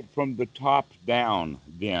look at it from the top down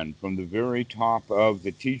then, from the very top of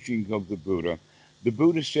the teaching of the Buddha. The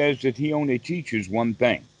Buddha says that he only teaches one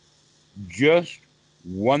thing, just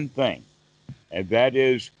one thing, and that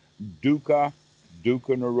is dukkha,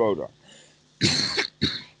 dukkha nirodha.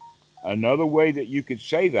 Another way that you could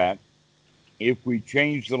say that, if we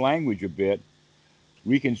change the language a bit,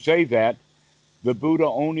 we can say that the Buddha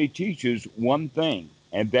only teaches one thing,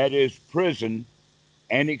 and that is prison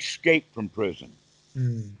and escape from prison.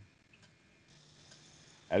 Mm.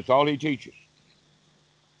 That's all he teaches.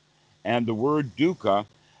 And the word dukkha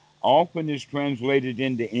often is translated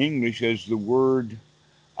into English as the word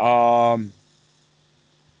um,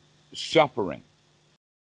 suffering.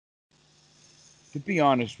 To be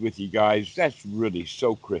honest with you guys, that's really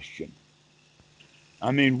so Christian.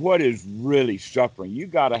 I mean, what is really suffering? You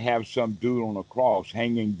got to have some dude on a cross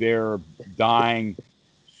hanging there, dying,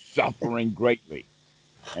 suffering greatly.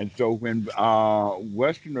 And so when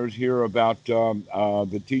Westerners hear about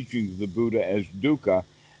the teachings of the Buddha as dukkha,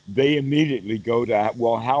 they immediately go to,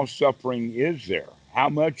 well, how suffering is there? How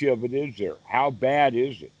much of it is there? How bad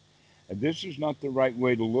is it? And this is not the right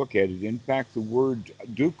way to look at it. In fact, the word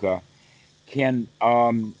dukkha can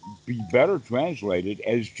be better translated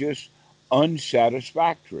as just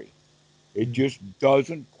unsatisfactory. It Mm. just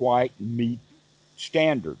doesn't quite meet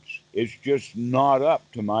standards. It's just not up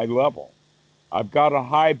to my level. I've got a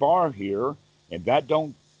high bar here, and that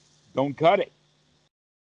don't cut it.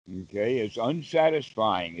 Okay, it's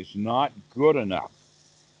unsatisfying. It's not good enough.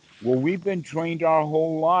 Well, we've been trained our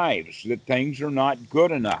whole lives that things are not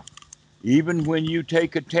good enough. Even when you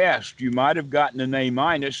take a test, you might have gotten an A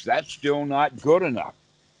minus. That's still not good enough.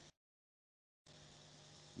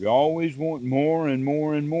 We always want more and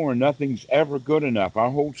more and more. Nothing's ever good enough. Our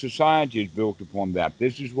whole society is built upon that.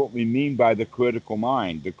 This is what we mean by the critical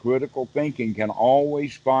mind. The critical thinking can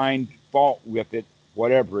always find fault with it,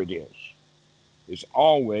 whatever it is. It's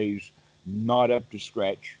always not up to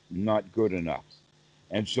scratch, not good enough.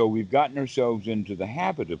 And so we've gotten ourselves into the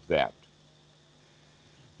habit of that.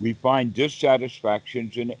 We find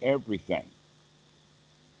dissatisfactions in everything.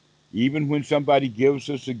 Even when somebody gives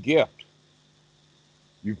us a gift,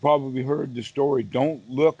 you probably heard the story, don't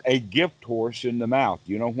look a gift horse in the mouth.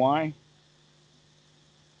 You know why?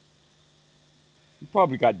 You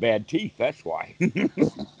probably got bad teeth, that's why.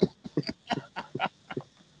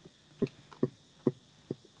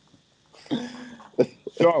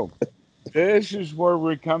 So, this is where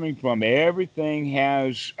we're coming from. Everything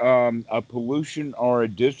has a pollution or a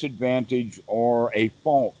disadvantage or a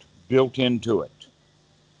fault built into it.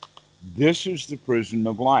 This is the prison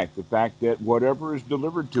of life. The fact that whatever is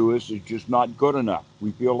delivered to us is just not good enough.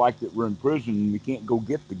 We feel like that we're in prison and we can't go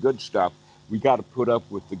get the good stuff. We got to put up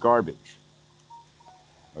with the garbage.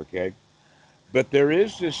 Okay? But there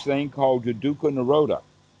is this thing called the dukkha nirodha.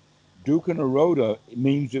 Dukkha nirodha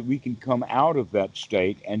means that we can come out of that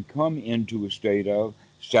state and come into a state of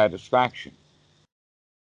satisfaction.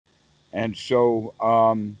 And so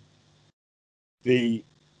the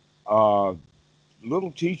uh,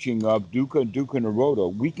 little teaching of dukkha and dukkha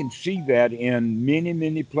nirodha, we can see that in many,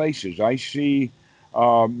 many places. I see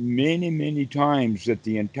many, many times that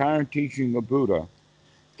the entire teaching of Buddha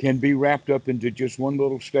can be wrapped up into just one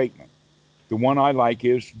little statement. The one I like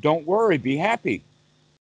is, don't worry, be happy.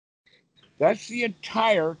 That's the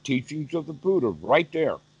entire teachings of the Buddha right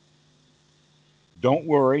there. Don't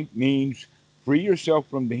worry means free yourself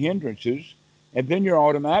from the hindrances, and then you're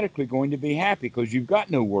automatically going to be happy because you've got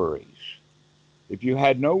no worries. If you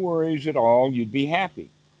had no worries at all, you'd be happy.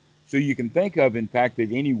 So you can think of, in fact,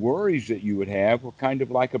 that any worries that you would have were kind of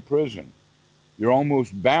like a prison. You're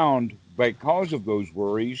almost bound because of those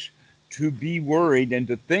worries to be worried and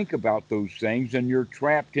to think about those things, and you're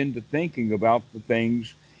trapped into thinking about the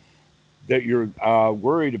things that you're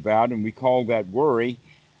worried about, and we call that worry,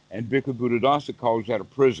 and Bhikkhu Buddhadasa calls that a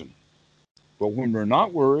prison. But when we're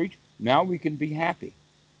not worried, now we can be happy.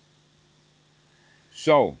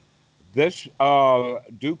 So this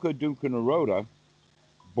dukkha dukkha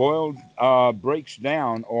nirodha breaks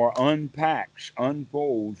down or unpacks,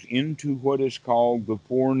 unfolds into what is called the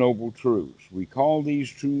Four Noble Truths. We call these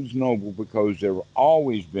truths noble because they've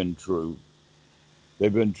always been true.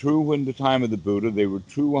 They've been true in the time of the Buddha. They were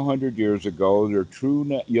true 100 years ago. They're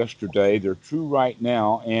true yesterday. They're true right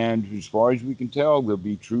now. And as far as we can tell, they'll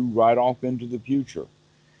be true right off into the future.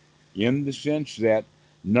 In the sense that,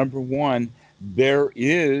 number one, there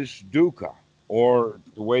is dukkha, or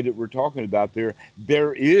the way that we're talking about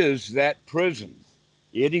there is that prison.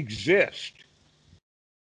 It exists.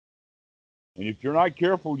 And if you're not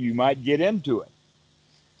careful, you might get into it.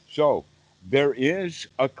 So there is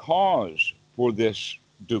a cause for this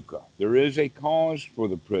dukkha. There is a cause for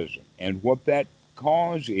the prison. And what that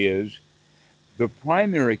cause is, the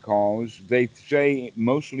primary cause, they say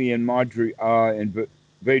mostly in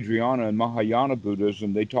Vajrayana and Mahayana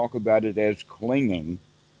Buddhism, they talk about it as clinging.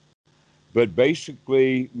 But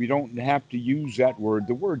basically, we don't have to use that word.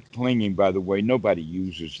 The word clinging, by the way, nobody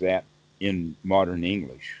uses that in modern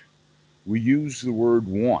English. We use the word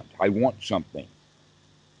want. I want something.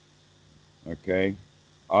 Okay?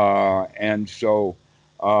 And so,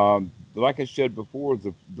 like I said before,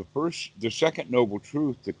 the second noble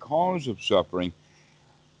truth, the cause of suffering,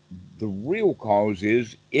 the real cause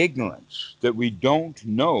is ignorance, that we don't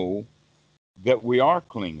know that we are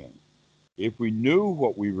clinging. If we knew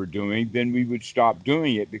what we were doing, then we would stop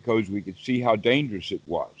doing it because we could see how dangerous it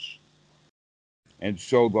was. And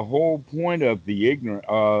so the whole point of the ignorant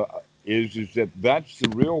is that that's the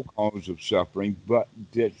real cause of suffering, but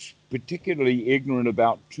that's particularly ignorant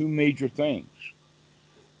about two major things.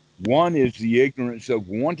 One is the ignorance of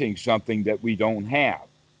wanting something that we don't have.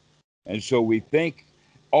 And so we think,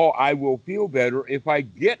 oh, I will feel better if I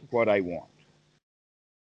get what I want.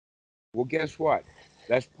 Well, guess what?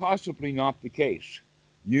 That's possibly not the case.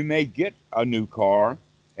 You may get a new car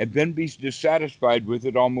and then be dissatisfied with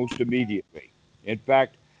it almost immediately. In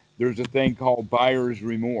fact, there's a thing called buyer's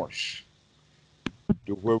remorse,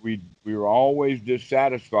 to where we were always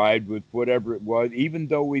dissatisfied with whatever it was, even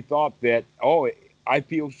though we thought that, oh, I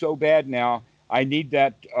feel so bad now. I need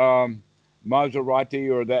that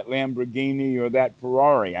Maserati or that Lamborghini or that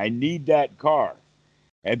Ferrari. I need that car.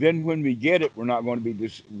 And then when we get it, we're not going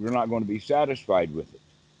to be satisfied with it.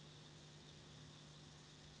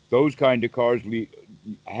 Those kind of cars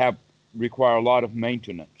require a lot of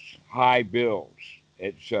maintenance, high bills,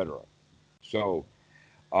 etc. So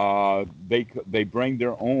they bring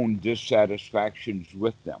their own dissatisfactions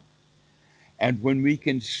with them. And when we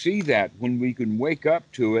can see that, when we can wake up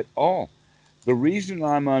to it, oh, the reason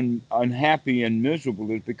I'm unhappy and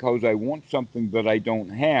miserable is because I want something that I don't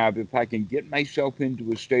have. If I can get myself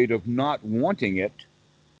into a state of not wanting it,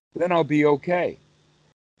 then I'll be okay.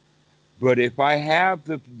 But if I have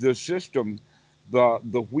the system,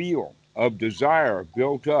 the wheel of desire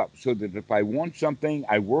built up so that if I want something,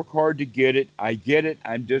 I work hard to get it,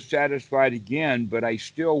 I'm dissatisfied again, but I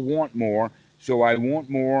still want more. So I want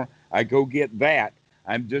more, I go get that.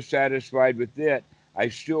 I'm dissatisfied with it.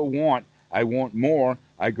 I want more,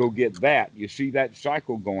 I go get that. You see that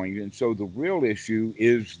cycle going. And so the real issue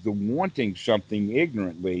is the wanting something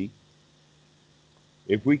ignorantly.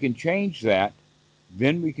 If we can change that,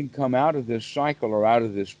 then we can come out of this cycle or out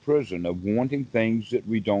of this prison of wanting things that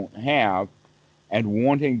we don't have and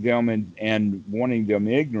wanting them and wanting them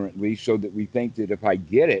ignorantly so that we think that if I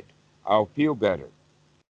get it, I'll feel better.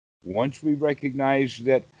 Once we recognize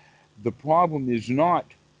that the problem is not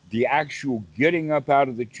the actual getting up out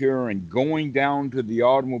of the chair and going down to the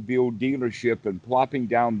automobile dealership and plopping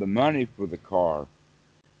down the money for the car,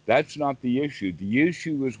 that's not the issue. The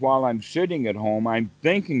issue is while I'm sitting at home, I'm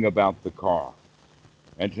thinking about the car.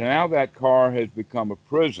 And now that car has become a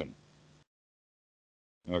prison.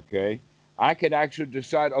 Okay? I could actually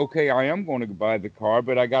decide, okay, I am going to buy the car,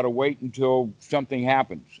 but I got to wait until something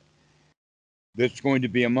happens. That's going to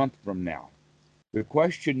be a month from now. The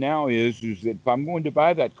question now is that if I'm going to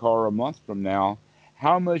buy that car a month from now,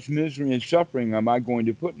 how much misery and suffering am I going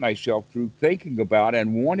to put myself through thinking about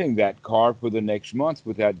and wanting that car for the next month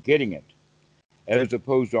without getting it? As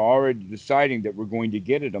opposed to already deciding that we're going to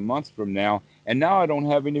get it a month from now, and now I don't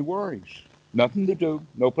have any worries. Nothing to do,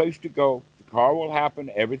 no place to go. The car will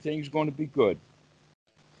happen, everything's going to be good.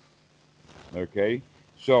 Okay?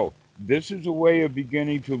 So, this is a way of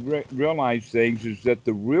beginning to realize things is that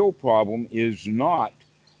the real problem is not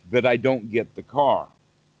that I don't get the car.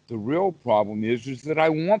 The real problem is that I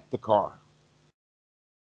want the car.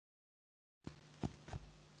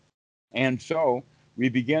 And so, we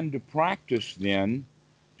begin to practice then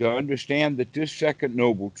to understand that this second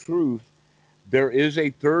noble truth, there is a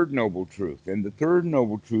third noble truth. And the third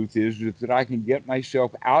noble truth is that I can get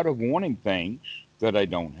myself out of wanting things that I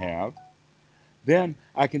don't have, then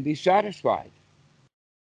I can be satisfied.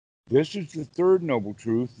 This is the third noble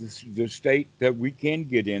truth, this is the state that we can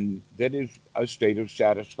get in, that is a state of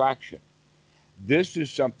satisfaction. This is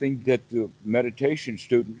something that the meditation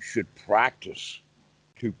student should practice.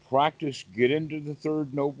 To practice, get into the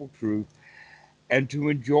third noble truth, and to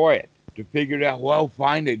enjoy it, to figure it out. Well,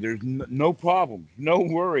 finally, there's no problems, no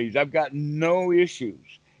worries. I've got no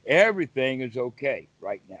issues. Everything is okay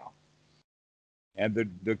right now. And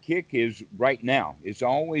the kick is right now. It's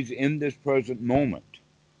always in this present moment.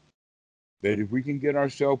 That if we can get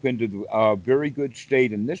ourselves into a very good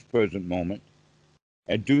state in this present moment,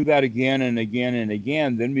 and do that again and again and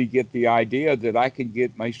again, then we get the idea that I can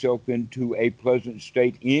get myself into a pleasant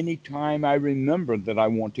state anytime I remember that I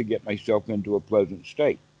want to get myself into a pleasant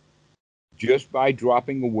state. Just by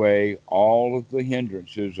dropping away all of the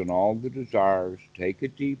hindrances and all the desires, take a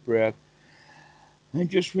deep breath and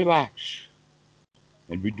just relax.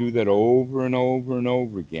 And we do that over and over and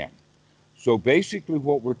over again. So basically,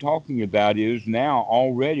 what we're talking about is now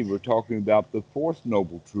already we're talking about the fourth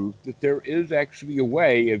noble truth, that there is actually a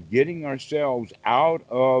way of getting ourselves out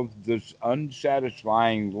of this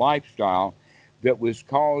unsatisfying lifestyle that was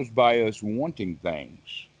caused by us wanting things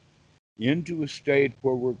into a state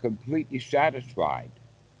where we're completely satisfied.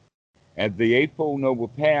 And the Eightfold Noble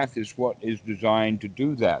Path is what is designed to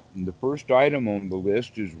do that. And the first item on the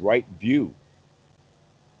list is right view.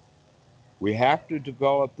 We have to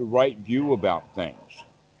develop the right view about things.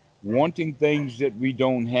 Wanting things that we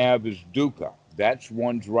don't have is dukkha. That's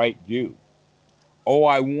one's right view. Oh,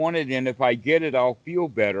 I want it, and if I get it, I'll feel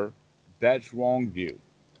better. That's wrong view.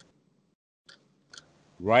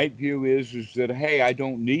 Right view is that, hey, I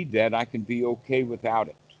don't need that. I can be okay without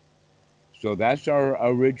it. So that's our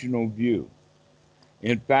original view.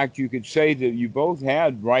 In fact, you could say that you both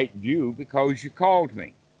had right view because you called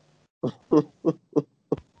me.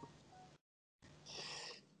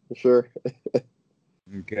 Sure.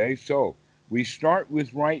 Okay, so we start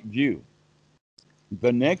with right view.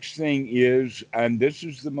 The next thing is, and this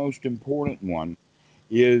is the most important one,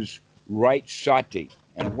 is right sati.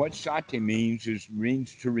 And what sati means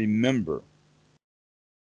to remember.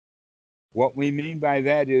 What we mean by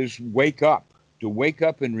that is wake up, to wake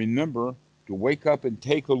up and remember, to wake up and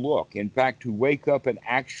take a look. In fact, to wake up and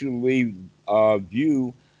actually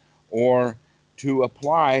view or to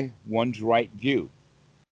apply one's right view.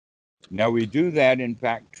 Now we do that, in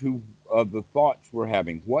fact, to the thoughts we're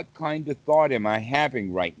having. What kind of thought am I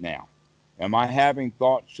having right now? Am I having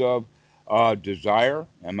thoughts of desire?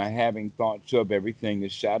 Am I having thoughts of everything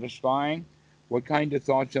is satisfying? What kind of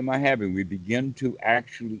thoughts am I having? We begin to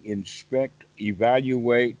actually inspect,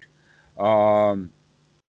 evaluate, um,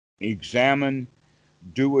 examine,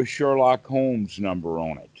 do a Sherlock Holmes number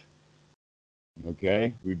on it.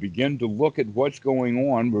 Okay, we begin to look at what's going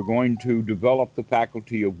on. We're going to develop the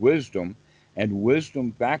faculty of wisdom, and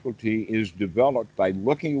wisdom faculty is developed by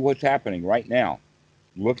looking at what's happening right now,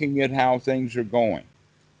 looking at how things are going.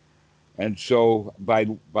 And so by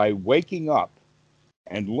waking up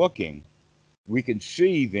and looking, we can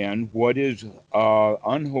see then what is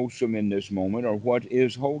unwholesome in this moment or what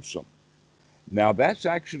is wholesome. Now, that's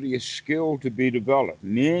actually a skill to be developed.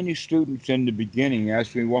 Many students in the beginning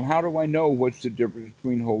ask me, well, how do I know what's the difference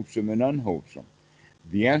between wholesome and unwholesome?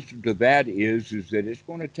 The answer to that is that it's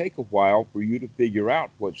going to take a while for you to figure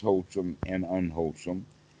out what's wholesome and unwholesome.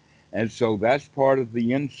 And so that's part of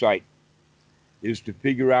the insight, is to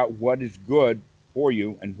figure out what is good for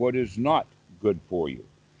you and what is not good for you.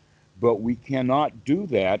 But we cannot do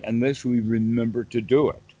that unless we remember to do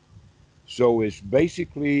it. So it's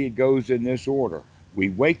basically, it goes in this order. We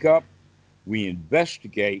wake up, we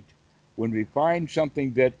investigate. When we find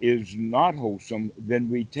something that is not wholesome, then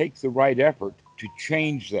we take the right effort to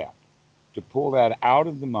change that, to pull that out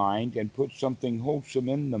of the mind and put something wholesome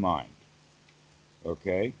in the mind.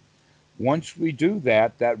 Okay? Once we do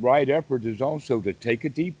that, that right effort is also to take a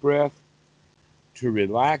deep breath, to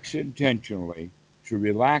relax intentionally, to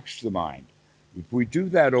relax the mind. If we do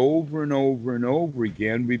that over and over and over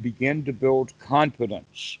again, we begin to build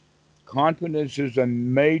confidence. Confidence is a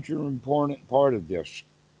major important part of this.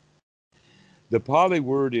 The Pali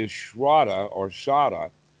word is shraddha or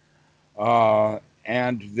sada,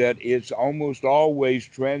 and that it's almost always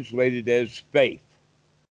translated as faith.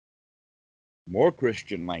 More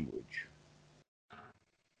Christian language,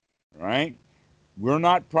 right? We're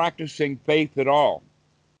not practicing faith at all.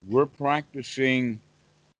 We're practicing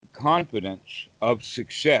confidence of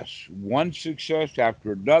success. One success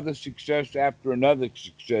after another success after another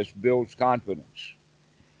success builds confidence.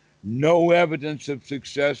 No evidence of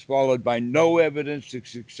success followed by no evidence of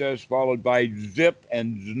success followed by zip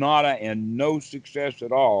and nada and no success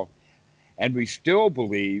at all. And we still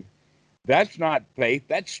believe that's not faith,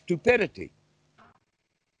 that's stupidity.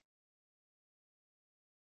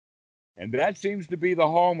 And that seems to be the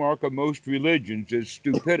hallmark of most religions, is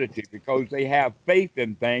stupidity, because they have faith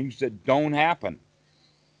in things that don't happen.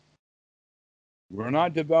 We're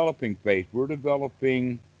not developing faith, we're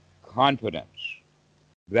developing confidence.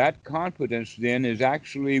 That confidence then is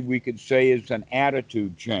actually, we could say, is an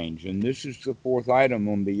attitude change. And this is the fourth item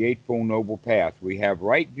on the Eightfold Noble Path. We have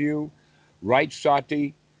right view, right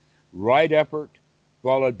sati, right effort,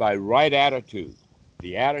 followed by right attitude.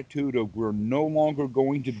 The attitude of we're no longer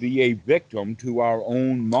going to be a victim to our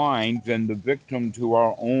own minds and the victim to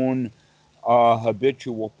our own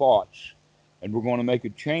habitual thoughts. And we're going to make a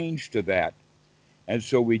change to that. And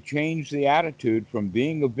so we change the attitude from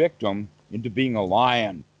being a victim into being a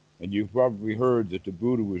lion. And you've probably heard that the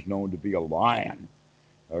Buddha was known to be a lion.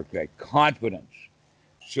 Okay, confidence,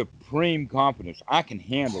 supreme confidence. I can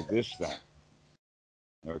handle this thing.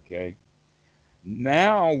 Okay.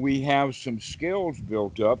 Now we have some skills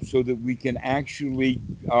built up so that we can actually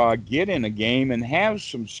get in a game and have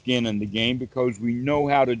some skin in the game because we know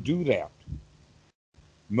how to do that.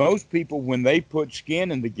 Most people, when they put skin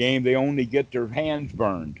in the game, they only get their hands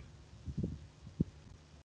burned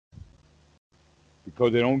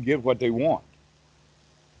because they don't get what they want.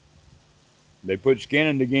 They put skin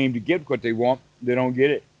in the game to get what they want, they don't get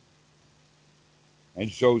it. And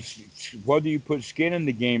so whether you put skin in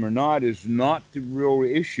the game or not is not the real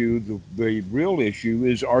issue. The real issue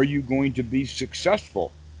is, are you going to be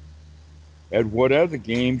successful at what other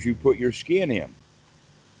games you put your skin in?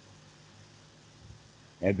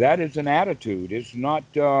 And that is an attitude. It's not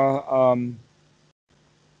a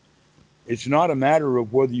matter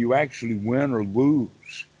of whether you actually win or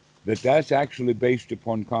lose. That's actually based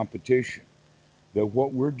upon competition. That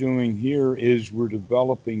what we're doing here is we're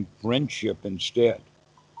developing friendship instead.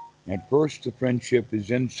 And first, the friendship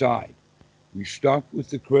is inside. We stop with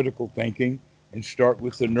the critical thinking and start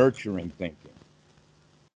with the nurturing thinking.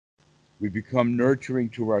 We become nurturing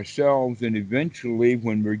to ourselves, and eventually,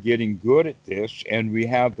 when we're getting good at this and we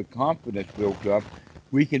have the confidence built up,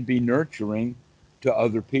 we can be nurturing to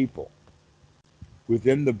other people.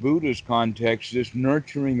 Within the Buddha's context, this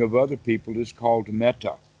nurturing of other people is called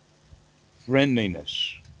metta,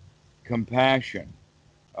 friendliness, compassion,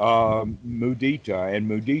 mudita. And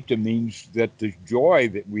mudita means that the joy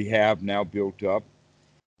that we have now built up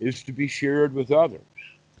is to be shared with others.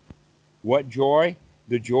 What joy?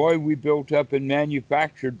 The joy we built up and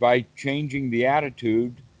manufactured by changing the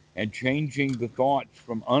attitude and changing the thoughts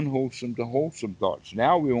from unwholesome to wholesome thoughts.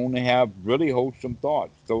 Now we only have really wholesome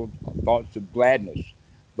thoughts, thoughts of gladness,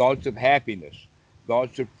 thoughts of happiness,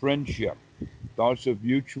 thoughts of friendship, thoughts of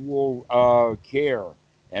mutual care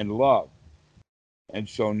and love. And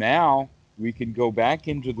so now we can go back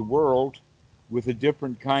into the world with a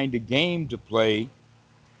different kind of game to play,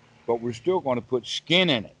 but we're still going to put skin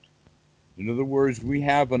in it. In other words, we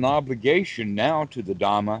have an obligation now to the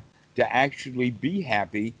Dhamma to actually be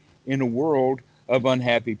happy in a world of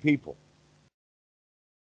unhappy people.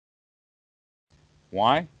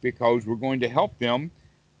 Why? Because we're going to help them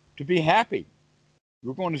to be happy.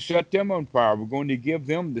 We're going to set them on fire. We're going to give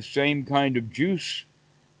them the same kind of juice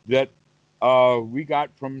that we got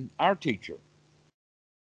from our teacher.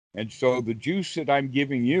 And so the juice that I'm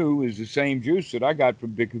giving you is the same juice that I got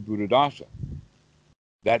from Bhikkhu Buddhadasa.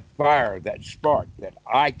 That fire, that spark, that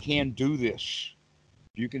I can do this.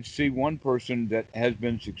 You can see one person that has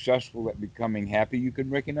been successful at becoming happy, you can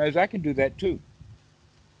recognize I can do that too.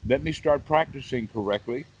 Let me start practicing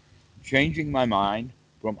correctly, changing my mind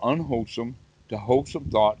from unwholesome to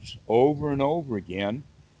wholesome thoughts over and over again,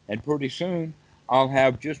 and pretty soon I'll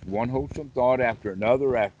have just one wholesome thought after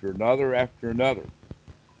another, after another, after another.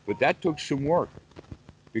 But that took some work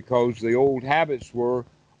because the old habits were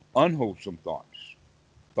unwholesome thoughts.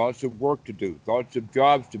 Thoughts of work to do, thoughts of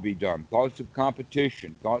jobs to be done, thoughts of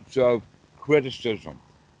competition, thoughts of criticism,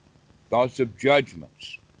 thoughts of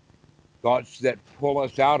judgments, thoughts that pull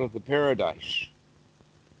us out of the paradise.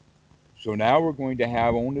 So now we're going to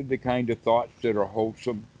have only the kind of thoughts that are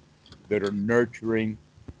wholesome, that are nurturing,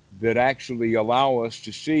 that actually allow us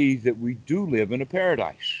to see that we do live in a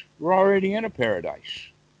paradise. We're already in a paradise.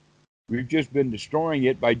 We've just been destroying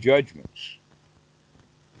it by judgments.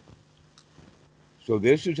 So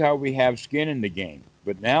this is how we have skin in the game.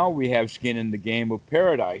 But now we have skin in the game of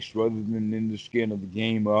paradise rather than in the skin of the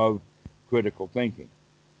game of critical thinking.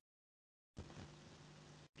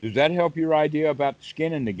 Does that help your idea about the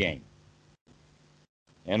skin in the game?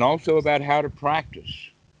 And also about how to practice.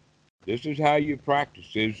 This is how you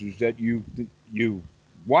practice, is that you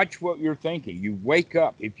watch what you're thinking. You wake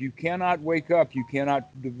up. If you cannot wake up, you cannot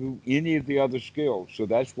do any of the other skills. So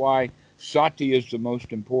that's why sati is the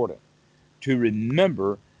most important. To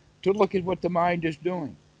remember to look at what the mind is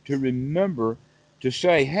doing. To remember to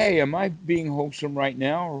say, hey, am I being wholesome right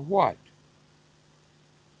now or what?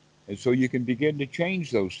 And so you can begin to change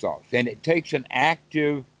those thoughts. And it takes an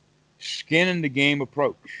active skin in the game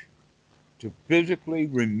approach to physically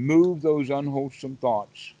remove those unwholesome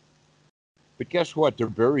thoughts. But guess what? They're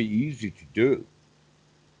very easy to do,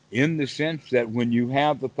 in the sense that when you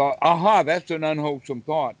have the thought, aha, that's an unwholesome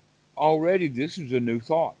thought, already this is a new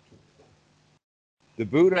thought. The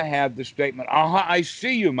Buddha had the statement, aha, I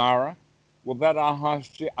see you, Mara. Well, that aha,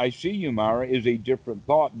 I see you, Mara, is a different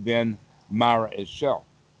thought than Mara itself.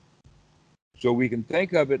 So we can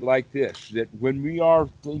think of it like this, that when we are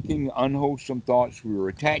thinking unwholesome thoughts, we're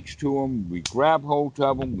attached to them, we grab hold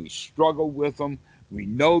of them, we struggle with them, we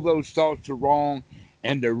know those thoughts are wrong,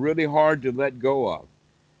 and they're really hard to let go of.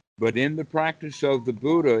 But in the practice of the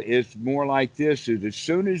Buddha, it's more like this, is as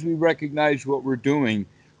soon as we recognize what we're doing,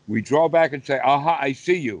 we draw back and say, aha, I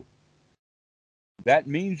see you. That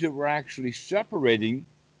means that we're actually separating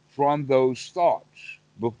from those thoughts.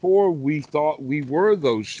 Before we thought we were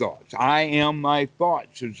those thoughts. I am my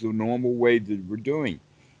thoughts is the normal way that we're doing.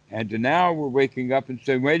 And now we're waking up and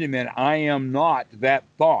saying, wait a minute, I am not that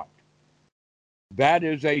thought. That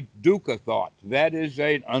is a dukkha thought. That is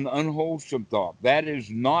an unwholesome thought. That is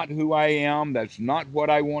not who I am. That's not what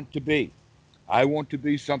I want to be. I want to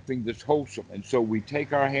be something that's wholesome. And so we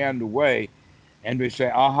take our hand away and we say,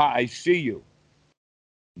 aha, I see you.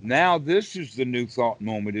 Now this is the new thought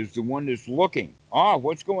moment, is the one that's looking.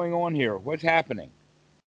 What's going on here? What's happening?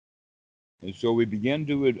 And so we begin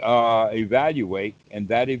to evaluate, and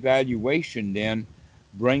that evaluation then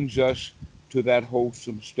brings us to that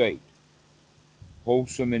wholesome state.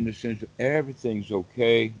 Wholesome in the sense of everything's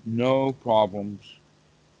okay, no problems.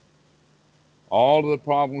 All of the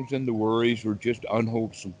problems and the worries are just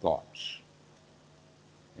unwholesome thoughts.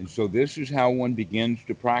 And so this is how one begins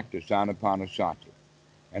to practice Anapanasati.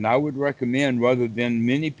 And I would recommend, rather than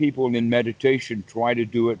many people in meditation try to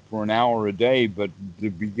do it for an hour a day, but the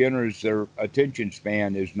beginners, their attention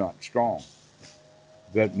span is not strong.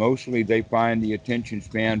 That mostly they find the attention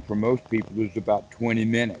span for most people is about 20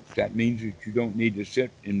 minutes. That means that you don't need to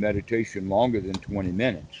sit in meditation longer than 20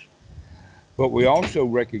 minutes. But we also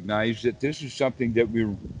recognize that this is something that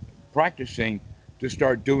we're practicing to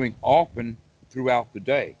start doing often throughout the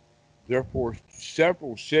day. Therefore,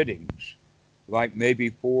 several sittings, like maybe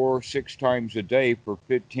 4 or 6 times a day for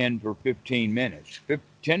 10 for 15 minutes.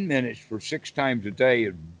 10 minutes for 6 times a day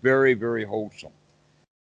is very, very wholesome.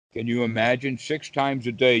 Can you imagine 6 times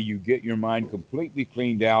a day you get your mind completely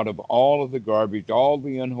cleaned out of all of the garbage, all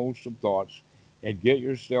the unwholesome thoughts, and get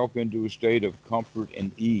yourself into a state of comfort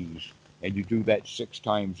and ease, and you do that 6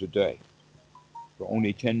 times a day for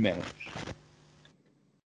only 10 minutes.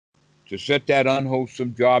 To set that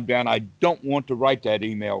unwholesome job down, I don't want to write that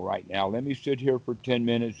email right now. Let me sit here for 10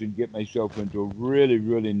 minutes and get myself into a really,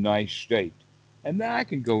 really nice state. And then I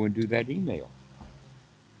can go and do that email.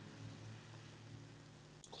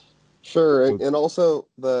 Sure, So, and also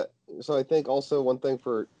so I think also one thing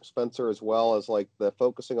for Spencer as well is like the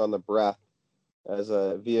focusing on the breath as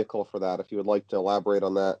a vehicle for that. If you would like to elaborate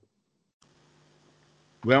on that.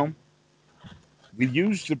 well, we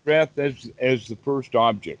use the breath as the first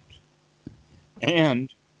object. And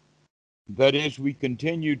that as we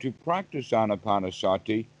continue to practice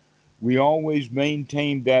Anapanasati, we always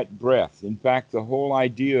maintain that breath. In fact, the whole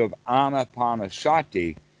idea of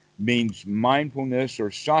Anapanasati means mindfulness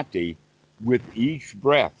or sati with each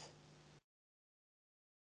breath.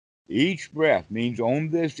 Each breath means on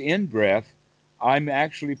this in-breath, I'm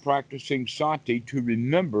actually practicing sati to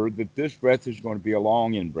remember that this breath is going to be a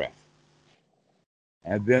long in-breath.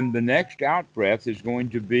 And then the next out-breath is going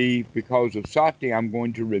to be, because of sati, I'm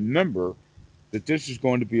going to remember that this is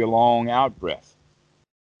going to be a long out-breath.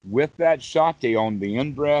 With that sati on the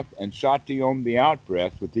in-breath and sati on the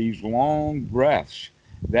out-breath, with these long breaths,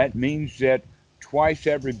 that means that twice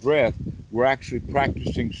every breath, we're actually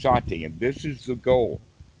practicing sati. And this is the goal,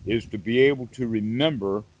 is to be able to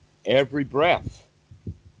remember every breath.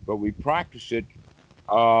 But we practice it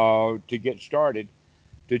to get started,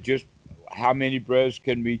 to just how many breaths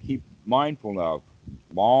can we keep mindful of?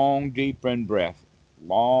 Long, deep in breath,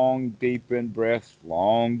 long, deep in breath,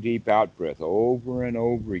 long, deep out breath, over and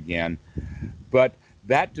over again. But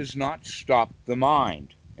that does not stop the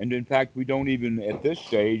mind. And in fact, we don't even, at this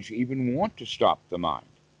stage, even want to stop the mind.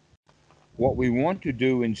 What we want to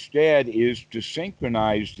do instead is to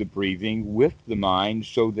synchronize the breathing with the mind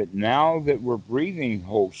so that now that we're breathing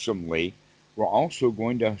wholesomely, we're also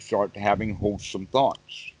going to start having wholesome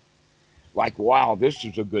thoughts. Like, wow, this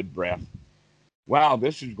is a good breath. Wow,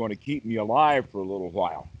 this is going to keep me alive for a little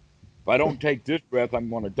while. If I don't take this breath, I'm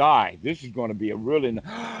going to die. This is going to be a really,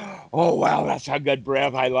 oh, wow, that's a good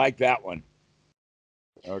breath. I like that one.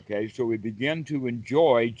 Okay, so we begin to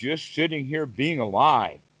enjoy just sitting here being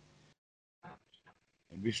alive.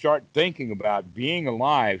 And we start thinking about being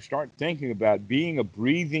alive, start thinking about being a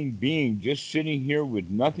breathing being, just sitting here with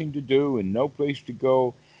nothing to do and no place to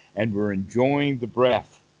go, and we're enjoying the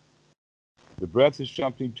breath. The breath is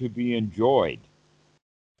something to be enjoyed.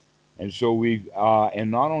 And so and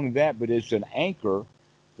not only that, but it's an anchor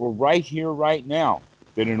for right here, right now,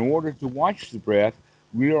 that in order to watch the breath,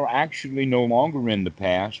 we are actually no longer in the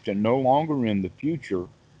past and no longer in the future.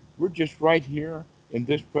 We're just right here in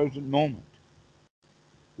this present moment.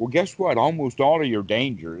 Well, guess what? Almost all of your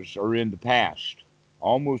dangers are in the past.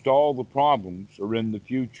 Almost all the problems are in the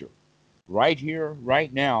future. Right here,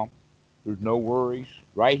 right now, there's no worries.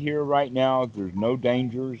 Right here, right now, there's no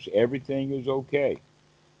dangers. Everything is okay.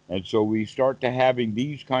 And so we start to having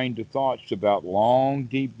these kind of thoughts about long,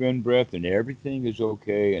 deep in-breath, and everything is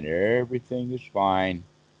okay and everything is fine.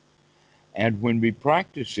 And when we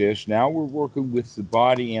practice this, now we're working with the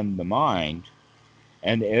body and the mind.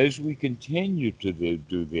 And as we continue to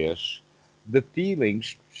do this, the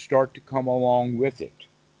feelings start to come along with it.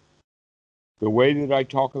 The way that I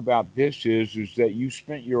talk about this is that you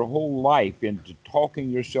spent your whole life into talking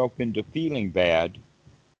yourself into feeling bad.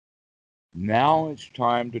 Now it's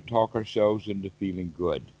time to talk ourselves into feeling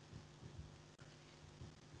good.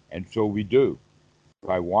 And so we do.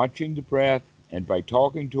 By watching the breath and by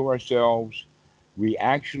talking to ourselves, we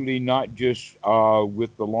actually not just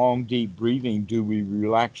with the long, deep breathing do we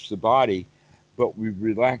relax the body, but we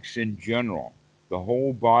relax in general. The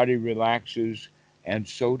whole body relaxes, and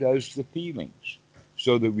so does the feelings,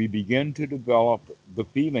 so that we begin to develop the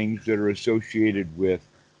feelings that are associated with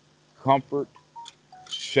comfort,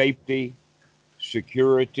 safety,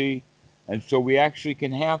 security, and so we actually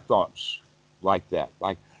can have thoughts like that.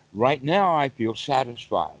 Like, right now I feel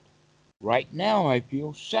satisfied. Right now I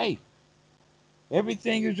feel safe.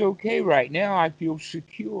 Everything is okay right now. I feel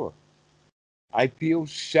secure. I feel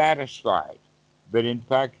satisfied. But in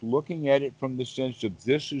fact, looking at it from the sense of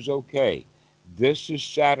this is okay, this is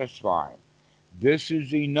satisfying, this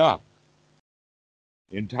is enough.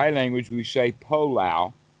 In Thai language, we say po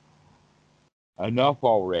lao, enough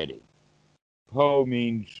already. Po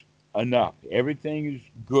means enough. Everything is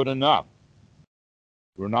good enough.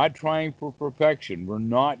 We're not trying for perfection. We're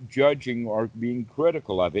not judging or being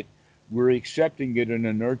critical of it. We're accepting it in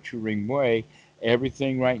a nurturing way.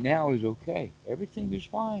 Everything right now is okay. Everything is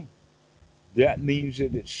fine. That means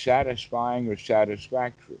that it's satisfying or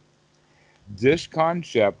satisfactory. This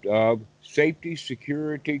concept of safety,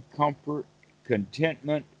 security, comfort,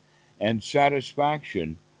 contentment, and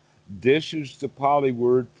satisfaction, this is the Pali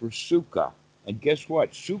word for sukha. And guess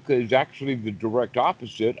what? Sukha is actually the direct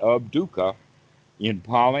opposite of dukkha in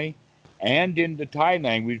Pali, and in the Thai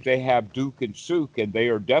language, they have Duk and Suk, and they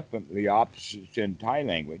are definitely opposites in Thai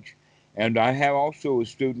language. And I have also a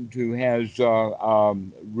student who has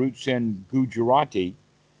roots in Gujarati,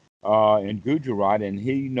 in Gujarat, and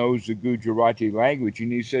he knows the Gujarati language.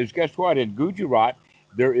 And he says, guess what? In Gujarat,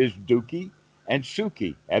 there is Duki and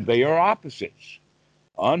Suki, and they are opposites,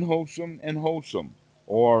 unwholesome and wholesome.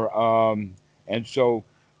 And so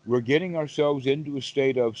we're getting ourselves into a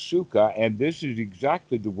state of sukha, and this is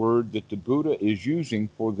exactly the word that the Buddha is using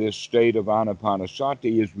for this state of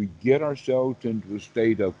anapanasati, is we get ourselves into a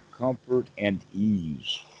state of comfort and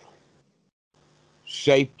ease,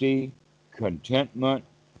 safety, contentment,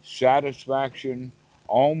 satisfaction,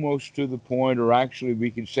 almost to the point, or actually we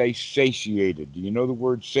can say satiated. Do you know the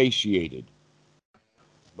word satiated?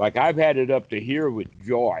 Like, I've had it up to here with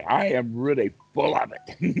joy. I am really full of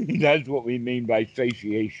it. That's what we mean by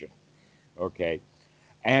satiation. Okay.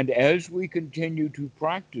 And as we continue to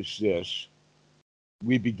practice this,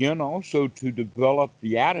 we begin also to develop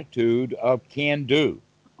the attitude of can do.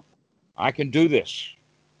 I can do this.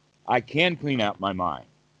 I can clean out my mind.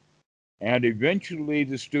 And eventually,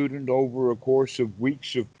 the student, over a course of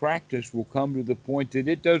weeks of practice, will come to the point that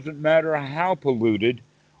it doesn't matter how polluted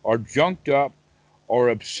or junked up or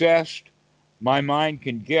obsessed my mind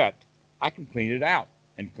can get, I can clean it out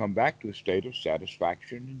and come back to a state of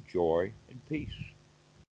satisfaction and joy and peace.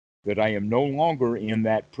 That I am no longer in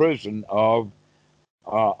that prison of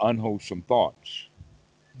unwholesome thoughts.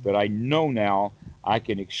 That I know now I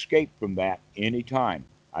can escape from that anytime.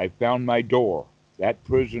 I found my door. That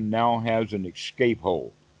prison now has an escape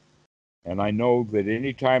hole. And I know that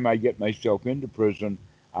anytime I get myself into prison,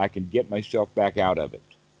 I can get myself back out of it.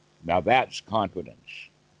 Now that's confidence.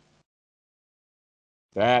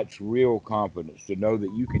 That's real confidence, to know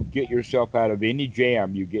that you can get yourself out of any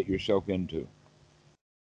jam you get yourself into.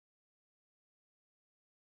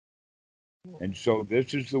 And so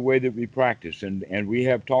this is the way that we practice. And we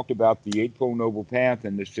have talked about the Eightfold Noble Path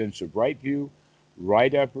in the sense of right view,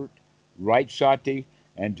 right effort, right sati,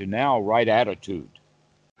 and to now right attitude.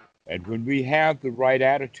 And when we have the right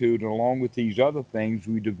attitude, along with these other things,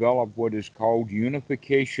 we develop what is called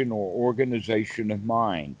unification or organization of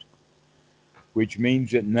mind, which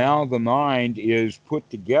means that now the mind is put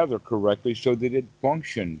together correctly so that it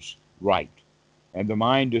functions right, and the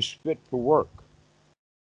mind is fit for work.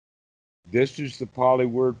 This is the Pali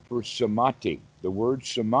word for samadhi. The word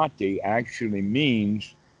samadhi actually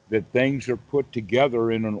means that things are put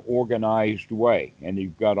together in an organized way, and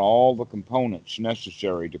you've got all the components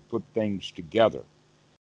necessary to put things together,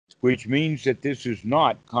 which means that this is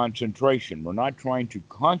not concentration. We're not trying to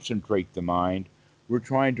concentrate the mind, we're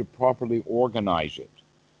trying to properly organize it.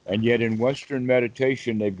 And yet in Western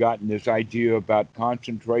meditation, they've gotten this idea about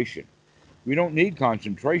concentration. We don't need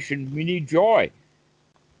concentration, we need joy.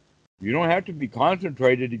 You don't have to be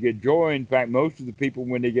concentrated to get joy. In fact, most of the people,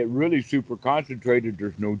 when they get really super concentrated,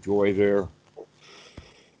 there's no joy there.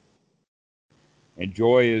 And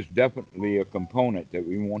joy is definitely a component that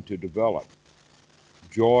we want to develop.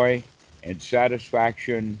 Joy and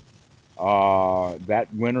satisfaction, that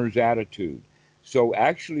winner's attitude. So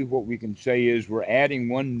actually what we can say is we're adding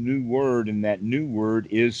one new word, and that new word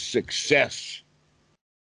is success.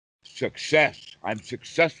 Success. I'm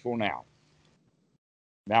successful now.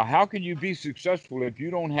 Now, how can you be successful if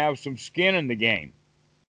you don't have some skin in the game?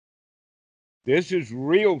 This is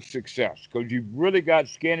real success because you've really got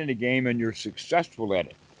skin in the game and you're successful at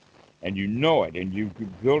it. And you know it, and you're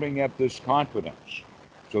building up this confidence.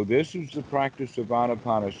 So this is the practice of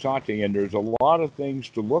Anapanasati, and there's a lot of things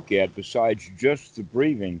to look at besides just the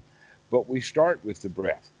breathing, but we start with the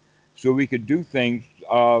breath. So we could do things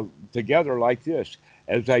together like this.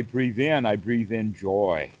 As I breathe in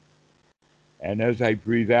joy. And as I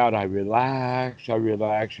breathe out, I relax,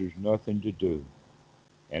 there's nothing to do.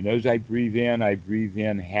 And as I breathe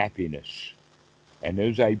in happiness. And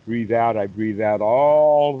as I breathe out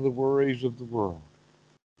all the worries of the world.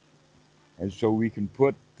 And so we can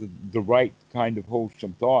put the right kind of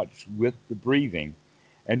wholesome thoughts with the breathing.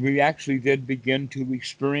 And we actually then begin to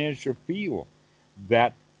experience or feel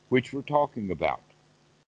that which we're talking about.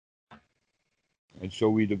 And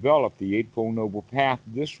so we develop the Eightfold Noble Path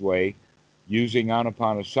this way, using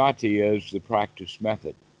Anapanasati as the practice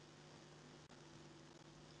method.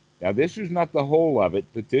 Now, this is not the whole of it,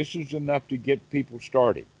 but this is enough to get people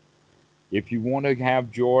started. If you want to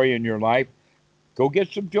have joy in your life, go get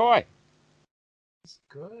some joy. That's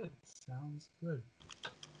good. Sounds good.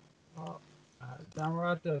 Well,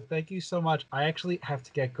 Dhammarato, thank you so much. I actually have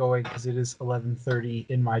to get going because it is 11:30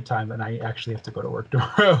 in my time, and I actually have to go to work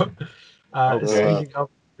tomorrow. Speaking of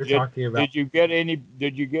what you're talking about,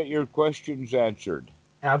 did you get your questions answered?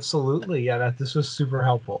 Absolutely, yeah. This was super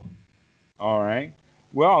helpful. All right.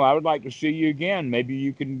 Well, I would like to see you again. Maybe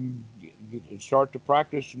you can start to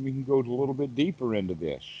practice, and we can go a little bit deeper into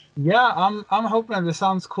this. Yeah, I'm hoping this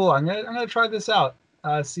sounds cool. I'm gonna try this out.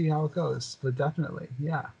 See how it goes. But definitely,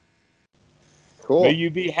 yeah. Cool. May you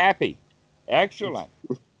be happy. Excellent.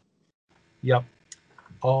 Yep.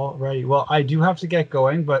 All righty. Well, I do have to get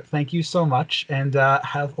going, but thank you so much, and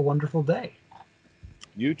have a wonderful day.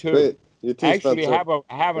 You too. Great. You too, Actually, Spencer.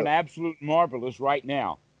 have an absolute marvelous right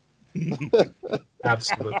now.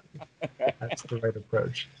 Absolutely. That's the right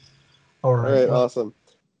approach. All right. All right, well, awesome.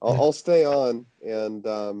 I'll stay on,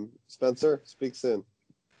 and Spencer, speak soon.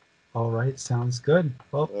 All right, sounds good.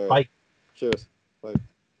 Well, right. Bye. Cheers. Bye.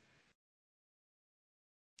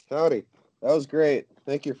 Howdy. That was great.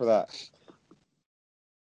 Thank you for that.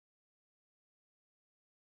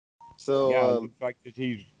 So yeah, it looks like that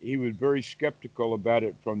he was very skeptical about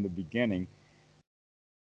it from the beginning.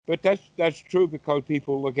 But that's true because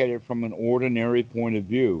people look at it from an ordinary point of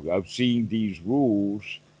view of seeing these rules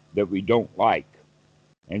that we don't like.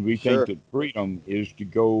 And we Sure. think that freedom is to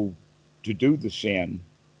go to do the sin,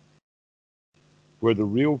 where the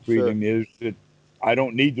real freedom is that I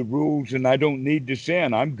don't need the rules and I don't need the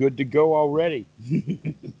sin. I'm good to go already.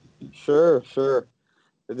 Sure.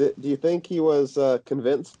 Do you think he was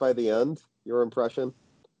convinced by the end? Your impression?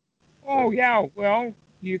 Oh, yeah. Well,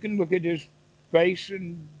 you can look at his face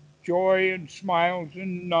and joy and smiles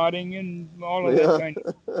and nodding and all of that kind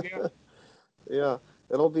of stuff. Yeah.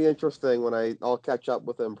 It'll be interesting when I'll catch up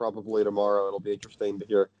with him probably tomorrow. It'll be interesting to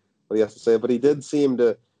hear what he has to say. But he did seem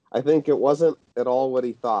to, I think it wasn't at all what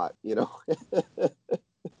he thought, you know.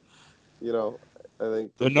 I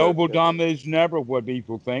think the noble Dhamma is never what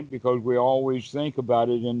people think, because we always think about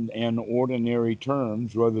it in ordinary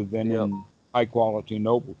terms rather than in high quality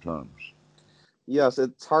noble terms. Yes,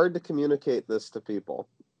 it's hard to communicate this to people,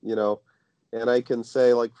 and I can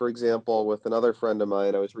say, like, for example, with another friend of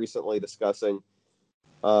mine, I was recently discussing,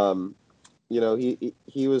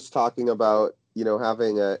 he was talking about,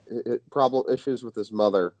 having a issues with his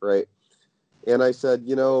mother, right? And I said,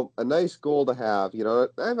 a nice goal to have,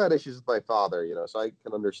 I've had issues with my father, so I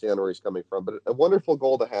can understand where he's coming from, but a wonderful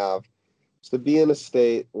goal to have is to be in a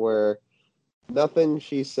state where nothing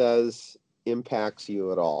she says impacts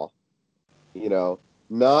you at all. You know,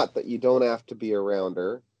 not that you don't have to be around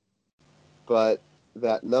her, but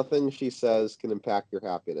that nothing she says can impact your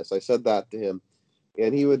happiness. I said that to him,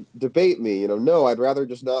 and he would debate me, no, I'd rather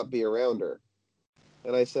just not be around her.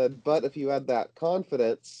 And I said, but if you had that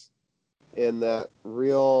confidence in that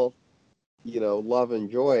real, love and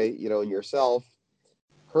joy, in yourself,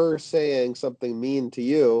 her saying something mean to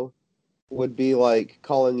you would be like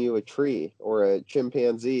calling you a tree or a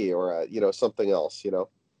chimpanzee or something else,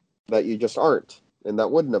 that you just aren't. And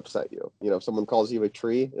that wouldn't upset you. If someone calls you a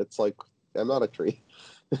tree, it's like, I'm not a tree.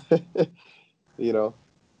 you know,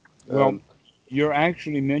 Well, um, you're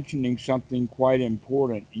actually mentioning something quite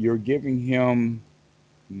important.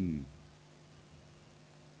 Hmm,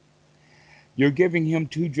 you're giving him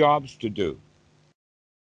two jobs to do.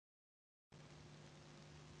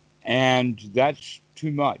 And that's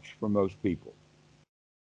too much for most people.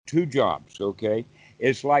 Two jobs, okay?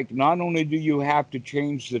 It's like not only do you have to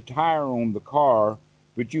change the tire on the car,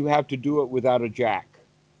 but you have to do it without a jack.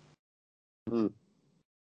 hmm,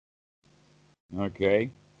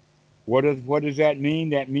 Okay? What does that mean?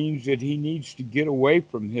 That means that he needs to get away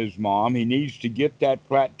from his mom. He needs to get that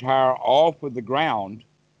flat tire off of the ground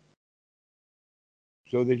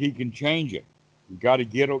so that he can change it. We got to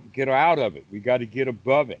get out of it. We got to get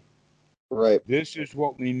above it. right. This is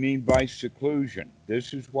what we mean by seclusion.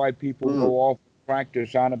 This is why people Hmm, go off and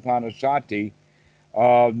practice anapanasati,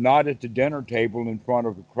 not at the dinner table in front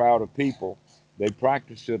of a crowd of people. They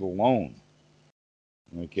practice it alone.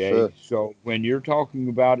 Okay, sure. so when you're talking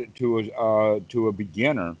about it to a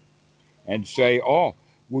beginner and say, "Oh,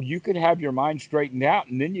 well, you could have your mind straightened out,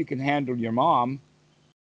 and then you can handle your mom."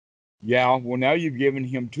 Yeah, well, now you've given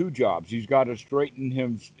him two jobs. He's got to straighten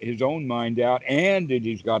his own mind out, and that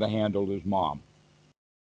he's got to handle his mom.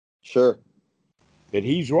 Sure. That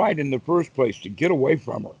he's right in the first place to get away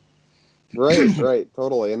from Right, her. right,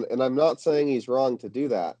 totally. And I'm not saying he's wrong to do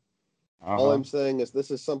that. All Uh-huh. I'm saying is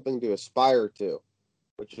this is something to aspire to,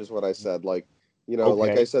 which is what I said. Like,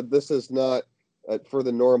 like I Okay. said, this is not for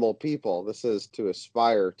the normal people. This is to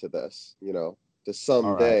aspire to this, to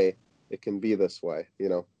All right. someday it can be this way.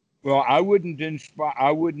 Well, I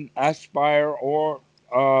wouldn't aspire or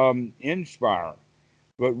inspire,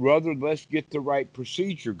 but rather let's get the right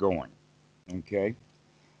procedure going. Okay.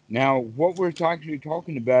 Now, what we're actually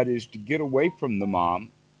talking about is to get away from the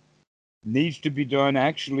mom needs to be done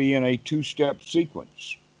actually in a two-step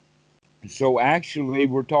sequence. So actually,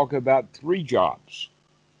 we're talking about three jobs,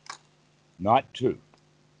 not two.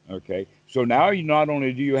 Okay. So now you not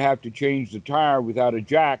only do you have to change the tire without a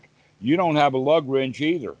jack, you don't have a lug wrench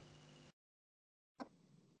either.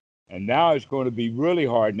 And now it's going to be really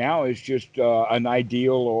hard. Now it's just an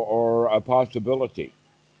ideal or a possibility.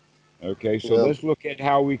 Okay, so Yeah, let's look at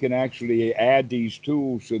how we can actually add these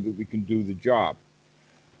tools so that we can do the job.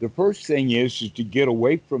 The first thing is to get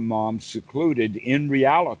away from mom secluded in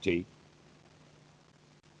reality,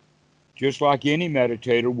 just like any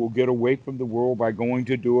meditator will get away from the world by going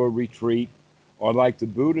to do a retreat, or like the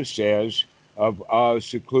Buddha says, of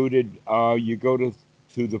secluded, you go to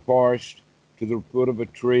the forest, to the foot of a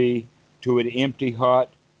tree, to an empty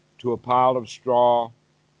hut, to a pile of straw.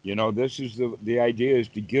 This is the idea is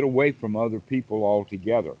to get away from other people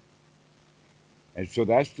altogether. And so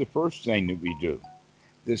that's the first thing that we do.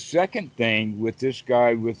 The second thing with this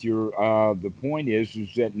guy, with your the point is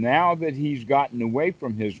that now that he's gotten away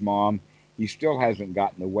from his mom, he still hasn't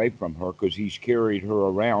gotten away from her because he's carried her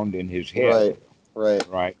around in his head, right, right.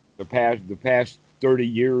 right? The past 30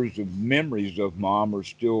 years of memories of mom are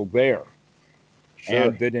still there. Sure,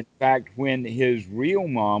 And that in fact, when his real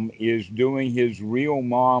mom is doing his real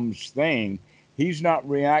mom's thing, he's not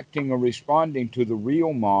reacting or responding to the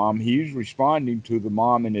real mom, he's responding to the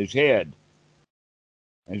mom in his head.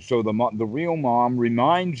 And so the real mom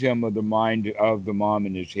reminds him of the mind of the mom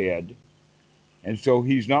in his head. And so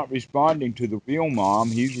he's not responding to the real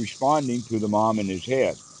mom, he's responding to the mom in his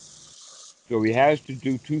head. So he has to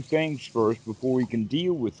do two things first before he can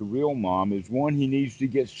deal with the real mom. Is one, he needs to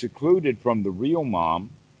get secluded from the real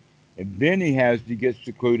mom, and then he has to get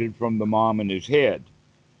secluded from the mom in his head.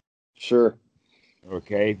 sure.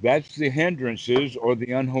 Okay, that's the hindrances or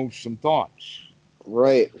the unwholesome thoughts.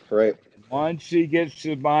 Right, right. Once he gets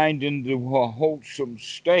the mind into a wholesome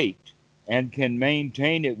state and can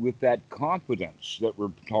maintain it with that confidence that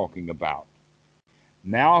we're talking about,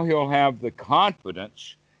 now he'll have the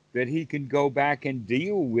confidence that he can go back and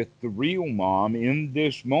deal with the real mom in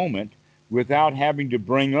this moment without having to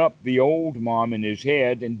bring up the old mom in his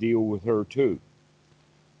head and deal with her too.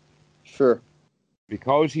 Sure.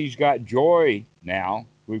 Because he's got joy now,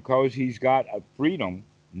 because he's got a freedom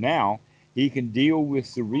now, he can deal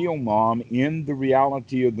with the real mom in the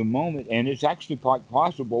reality of the moment. And it's actually quite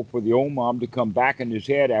possible for the old mom to come back in his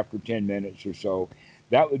head after 10 minutes or so.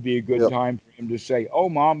 That would be a good Yep. time for him to say, "Oh,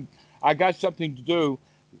 mom, I got something to do.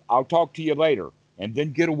 I'll talk to you later." And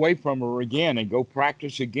then get away from her again and go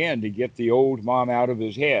practice again to get the old mom out of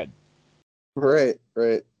his head. Right.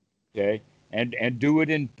 Right. Okay. And do it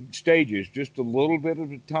in stages, just a little bit at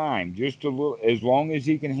a time, just a little, as long as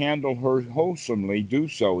he can handle her wholesomely, do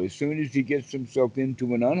so. As soon as he gets himself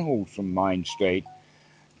into an unwholesome mind state,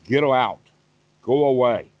 get out, go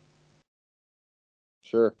away.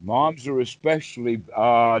 Sure. Moms are especially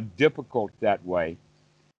difficult that way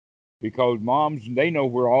because moms, they know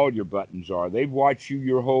where all your buttons are. They've watched you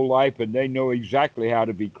your whole life and they know exactly how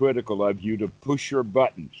to be critical of you to push your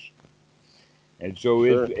buttons. And so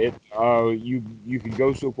Sure. you can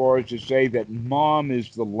go so far as to say that mom is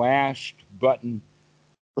the last button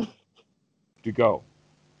to go.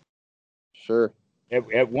 Sure.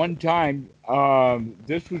 At one time,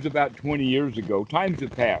 this was about 20 years ago. Times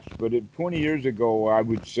have passed, but 20 years ago, I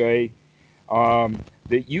would say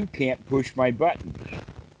that you can't push my buttons.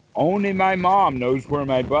 Only my mom knows where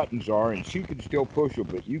my buttons are, and she can still push them,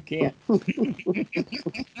 but you can't.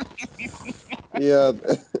 Yeah.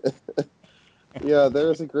 Yeah.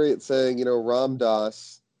 There's a great saying. Ram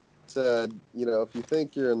Dass said, if you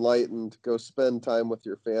think you're enlightened, go spend time with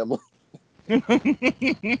your family.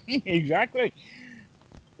 Exactly.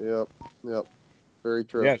 Yep. Yep. Very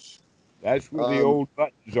true. Yes, that's where the Um. old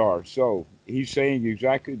buttons are. So he's saying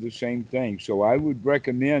exactly the same thing. So I would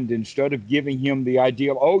recommend, instead of giving him the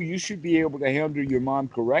ideal, "Oh, you should be able to handle your mom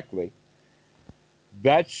correctly,"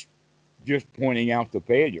 that's just pointing out the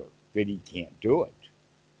failure that he can't do it.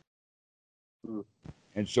 mm,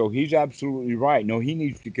 And so he's absolutely right. No, he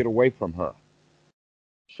needs to get away from her.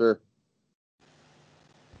 Sure.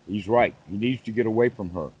 He's right. He needs to get away from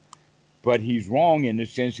her. But he's wrong in the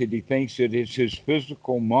sense that he thinks that it's his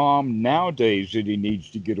physical mom nowadays that he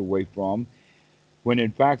needs to get away from, when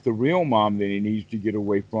in fact the real mom that he needs to get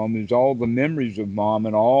away from is all the memories of mom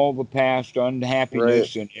and all the past Right.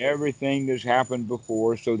 unhappiness and everything that's happened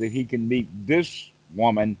before, so that he can meet this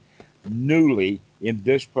woman newly in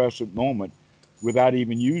this present moment without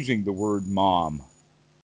even using the word mom.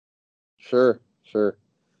 Sure. Sure.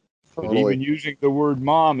 And even Totally. using the word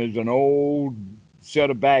mom is an old set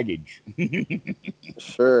of baggage.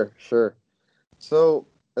 Sure. Sure. So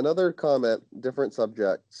another comment, different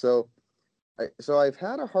subject. So I've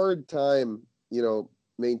had a hard time,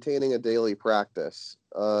 maintaining a daily practice.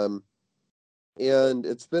 And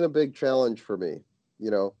it's been a big challenge for me, you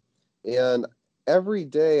know. And every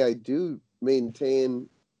day I do maintain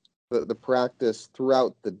the practice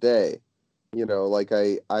throughout the day. Like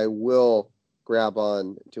I will grab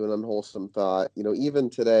on to an unwholesome thought, even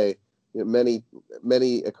today, many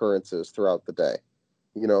occurrences throughout the day,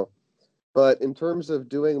 you know. But in terms of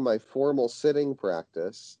doing my formal sitting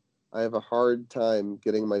practice, I have a hard time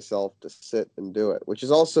getting myself to sit and do it, which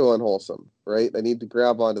is also unwholesome, right? I need to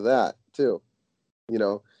grab onto that too, you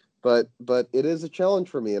know. But it is a challenge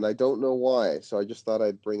for me, and I don't know why. So I just thought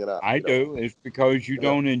I'd bring it up, I do. It's because you Yeah.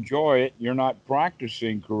 don't enjoy it. You're not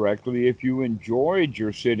practicing correctly. If you enjoyed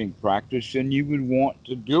your sitting practice, then you would want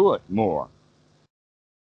to do it more.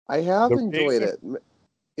 I have The enjoyed reason, it.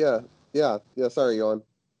 Yeah, yeah. Sorry, Johan.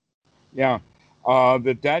 yeah,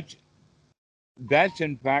 that that's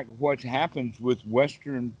in fact what happens with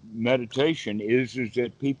Western meditation is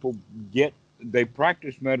that people they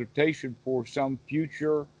practice meditation for some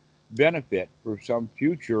future benefit, for some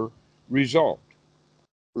future result,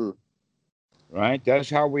 Hmm, right? That's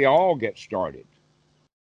how we all get started.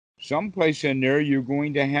 Someplace in there, you're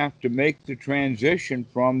going to have to make the transition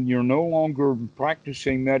from you're no longer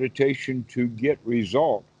practicing meditation to get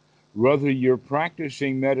result. Rather, you're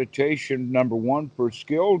practicing meditation, number one, for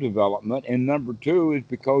skill development, and number two is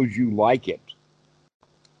because you like it.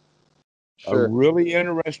 A sure. really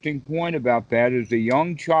interesting point about that is a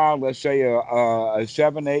young child, let's say a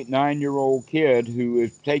 7, 8, 9 year old kid who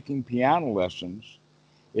is taking piano lessons.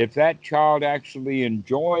 If that child actually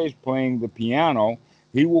enjoys playing the piano,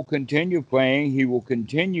 he will continue playing, he will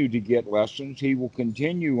continue to get lessons, he will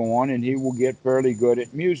continue on, and he will get fairly good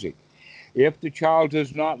at music. If the child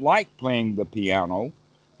does not like playing the piano,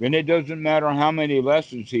 then it doesn't matter how many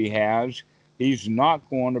lessons he has, he's not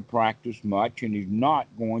going to practice much and he's not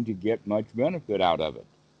going to get much benefit out of it.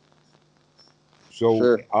 So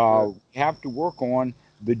Sure. Sure. we have to work on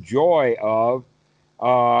the joy of,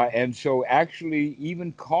 and so actually,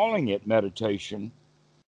 even calling it meditation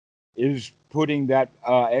is putting that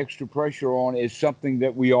extra pressure on is something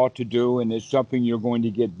that we ought to do and is something you're going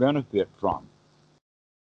to get benefit from.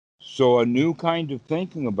 So a new kind of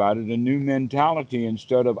thinking about it, a new mentality,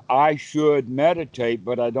 instead of I should meditate,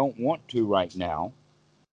 but I don't want to right now.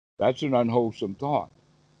 That's an unwholesome thought.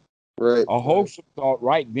 Right. A wholesome thought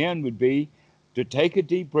right then would be to take a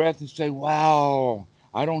deep breath and say, wow,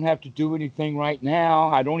 I don't have to do anything right now.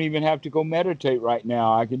 I don't even have to go meditate right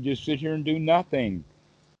now. I can just sit here and do nothing.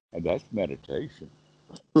 And that's meditation.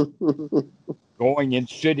 Going and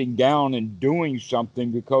sitting down and doing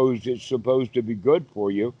something because it's supposed to be good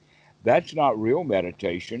for you, that's not real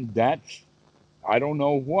meditation. That's, I don't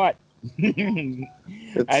know what. In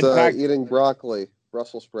It's fact, eating broccoli,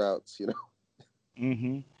 Brussels sprouts, you know.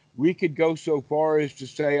 we could go so far as to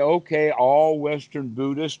say, okay, all Western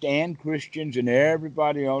Buddhists and Christians and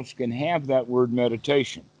everybody else can have that word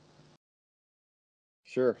meditation,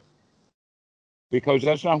 Sure. because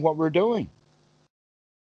that's not what we're doing.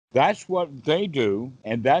 That's what they do,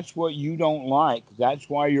 and that's what you don't like. That's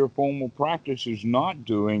why your formal practice is not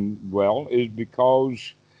doing well, is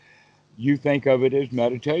because you think of it as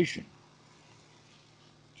meditation.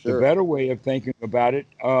 The Sure. better way of thinking about it,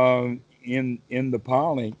 in the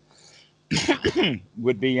Pali,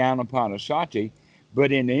 would be anapanasati,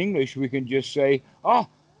 but in English we can just say, "Oh,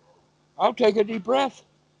 I'll take a deep breath.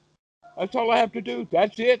 That's all I have to do.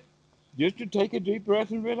 That's it. Just to take a deep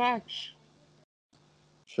breath and relax."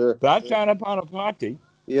 Sure. That's anapanasati.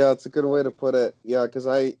 Yeah, it's a good way to put it. Yeah, because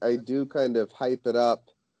I do kind of hype it up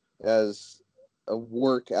as a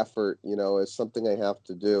work effort, you know, as something I have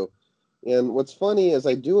to do. And what's funny is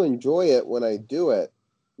I do enjoy it when I do it,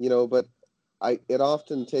 you know, but it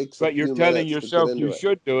often takes a But you're few telling minutes to get yourself you into it.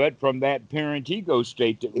 should do it from that parent ego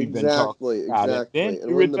state that we've been talking Exactly, about, and then exactly.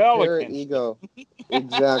 And you when the rebel parent against it. ego,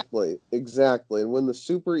 exactly, exactly. And when the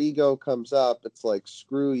super ego comes up, it's like,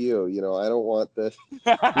 screw you, you know, I don't want this,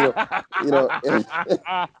 you know, you know,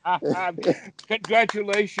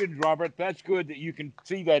 Congratulations, Robert. That's good that you can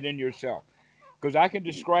see that in yourself. Because I can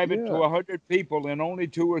describe it to yeah. 100 people, and only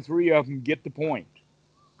two or three of them get the point.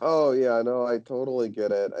 Oh yeah, no, I totally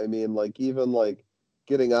get it. I mean, like even like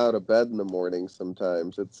getting out of bed in the morning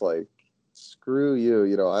sometimes it's like screw you,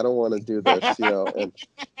 you know, I don't want to do this, you know, and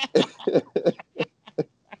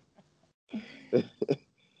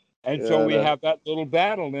And so yeah, we have that little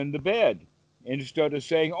battle in the bed instead of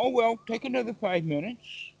saying, oh, well, take another 5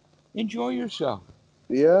 minutes, enjoy yourself.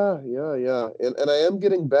 yeah. And I am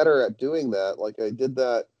getting better at doing that. Like I did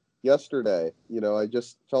that yesterday. You know, I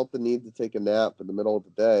just felt the need to take a nap in the middle of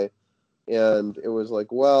the day. And it was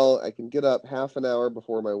like, well, I can get up half an hour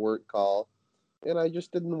before my work call. And I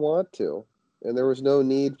just didn't want to. And there was no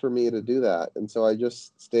need for me to do that. And so I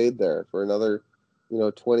just stayed there for another, you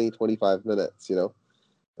know, 20, 25 minutes, you know.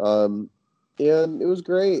 Um, and it was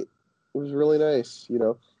great. It was really nice, you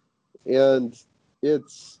know. And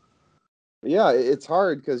it's yeah, it's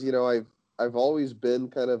hard because, you know, I've always been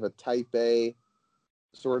kind of a type A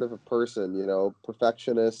sort of a person, you know,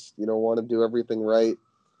 perfectionist, you know, want to do everything right.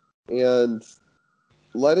 And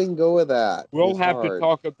letting go of that We'll is have to hard.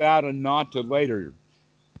 talk about a not to later,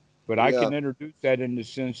 but I Yeah. can introduce that in the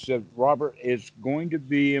sense that, Robert, it's going to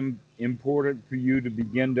be important for you to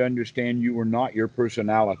begin to understand you are not your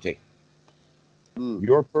personality. Mm,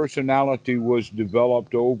 Your personality was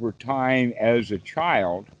developed over time as a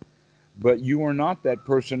child, but you are not that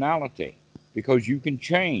personality because you can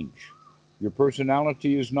change. Your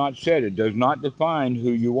personality is not set, it does not define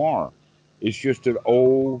who you are. It's just an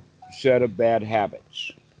old set of bad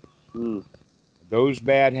habits. mm, Those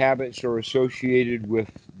bad habits are associated with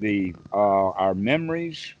our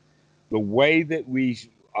memories, the way that we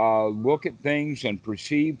look at things and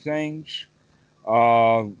perceive things,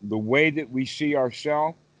 the way that we see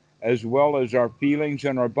ourselves, as well as our feelings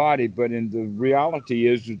and our body. But in the reality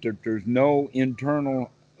is that there's no internal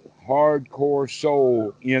hardcore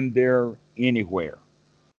soul in there anywhere.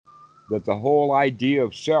 That the whole idea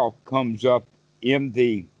of self comes up in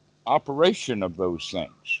the operation of those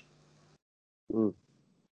things, mm.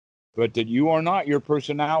 but that you are not your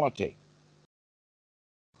personality.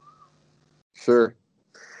 Sure.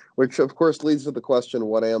 Which of course leads to the question,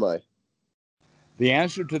 what am I? The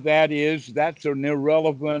answer to that is that's an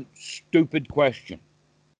irrelevant, stupid question.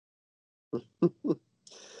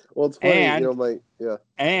 Well, it's funny, you And know, yeah.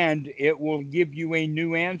 and it will give you a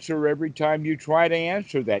new answer every time you try to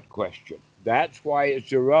answer that question. That's why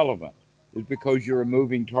it's irrelevant, is because you're a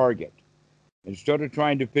moving target. Instead of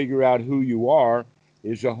trying to figure out who you are,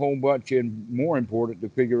 is a whole bunch more important to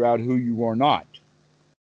figure out who you are not.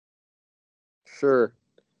 Sure.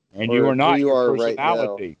 And you Or are who not you your are right now.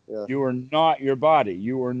 personality. Yeah. You are not your body.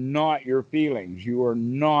 You are not your feelings. You are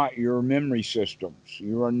not your memory systems.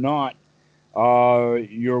 You are not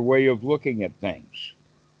your way of looking at things.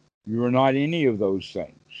 You are not any of those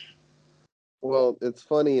things. Well, it's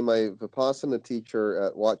funny. My Vipassana teacher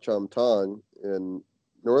at Wat Chom Tong in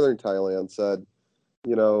northern Thailand said,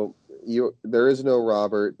 you know, there is no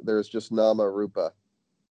Robert. There's just Nama Rupa.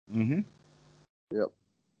 Mm-hmm. Yep.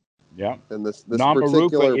 Yeah. And this Namarupa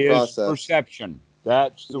particular is process. perception.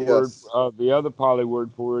 That's the word. Yes. The other Pali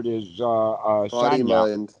word for it is Body, sanya,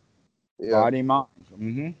 mind. Yeah. body, mind.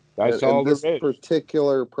 Mm-hmm. That's And all this there is.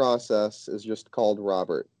 particular process is just called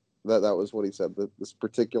Robert. That was what he said. This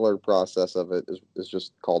particular process of it is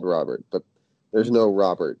just called Robert. But there's no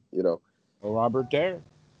Robert, you know. Oh, Robert there.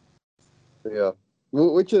 Yeah.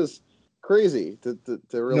 Which is crazy to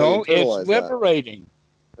really No, it's internalize that. liberating.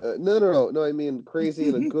 No. I mean crazy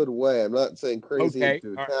in a good way. I'm not saying crazy Okay.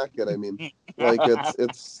 to All attack it. I mean, like right.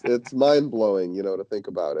 it's mind blowing, you know, to think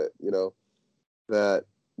about it. You know, that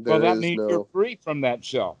Well, there that is means you're no. free from that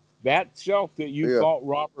self. That self that you Yeah. thought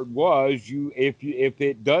Robert was, if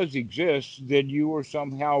it does exist, then you are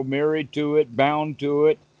somehow married to it, bound to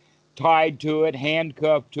it, tied to it,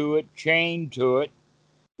 handcuffed to it, chained to it.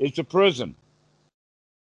 It's a prison.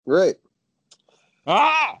 Right.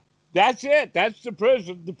 Ah, that's it. That's the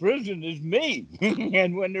prison. The prison is me.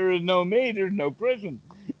 And when there is no me, there's no prison.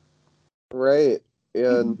 Right.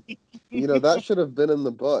 And you know that should have been in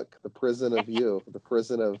the book, The Prison of You, The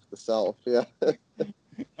Prison of the Self. Yeah.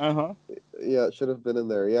 Uh-huh. Yeah, it should have been in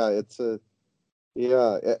there. Yeah, it's a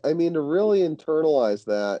yeah. I mean, to really internalize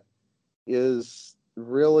that is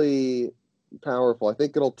really powerful. I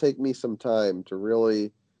think it'll take me some time to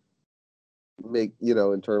really make, you know,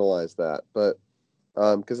 internalize that. But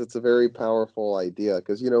because it's a very powerful idea.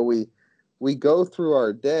 Because, you know, we go through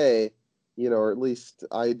our day, you know, or at least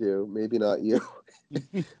I do, maybe not you,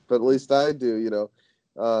 but at least I do, you know,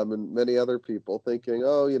 and many other people thinking,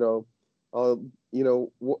 oh, you know,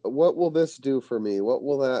 what will this do for me? What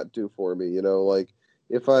will that do for me? You know, like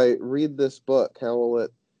if I read this book, how will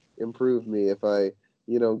it improve me? If I,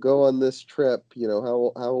 you know, go on this trip, you know,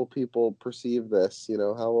 how will people perceive this? You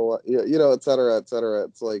know, how will I, you know, et cetera, et cetera.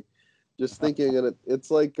 It's like just thinking, and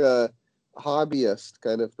it's like a hobbyist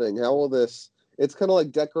kind of thing. How will this? It's kind of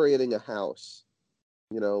like decorating a house.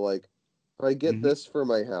 You know, like if I get Hmm. this for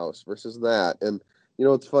my house versus that. And you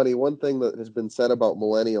know, it's funny. One thing that has been said about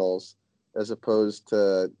millennials as opposed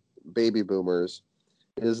to baby boomers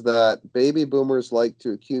is that baby boomers like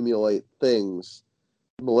to accumulate things.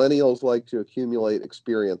 Millennials like to accumulate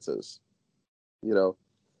experiences. You know,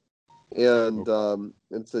 and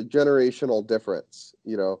it's a generational difference.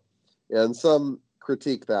 You know, and some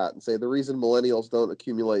critique that and say the reason millennials don't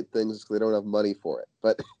accumulate things is because they don't have money for it.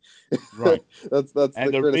 But Right. that's the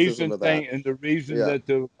And the criticism reason of that. Yeah.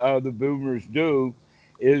 that the boomers do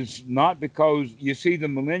is not because you see the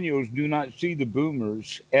millennials do not see the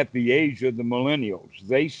boomers at the age of the millennials.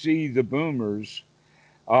 They see the boomers.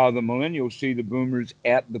 The millennials see the boomers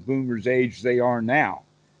at the boomers' age they are now,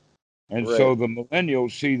 and Right. so the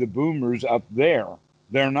millennials see the boomers up there.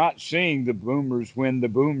 They're not seeing the boomers when the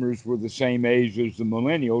boomers were the same age as the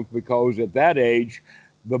millennials because at that age,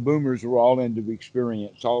 the boomers were all into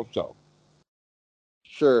experience also.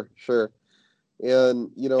 Sure. And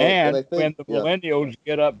you know, and And I think when the yeah, millennials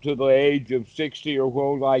get up to the age of 60 or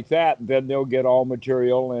well like that, then they'll get all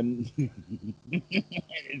material and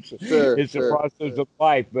it's a sure. process of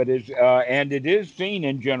life, but and it is seen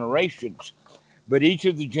in generations. But each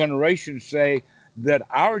of the generations say that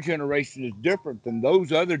our generation is different than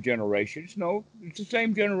those other generations. No, it's the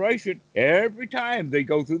same generation. Every time they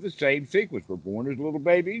go through the same sequence. We're born as little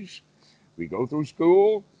babies, we go through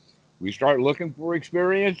school, we start looking for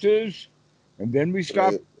experiences, and then we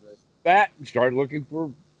stop Right. that and start looking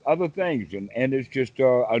for other things. And it's just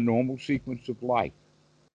a normal sequence of life.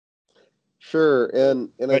 Sure.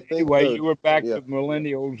 And I But think anyway, though, you were back yeah, to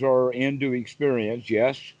millennials are into experience,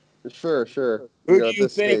 yes. sure. You Who know, do at you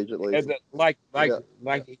this think stage at least.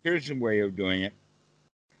 Yeah. here's some way of doing it.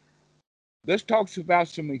 Let's talk about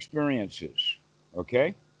some experiences.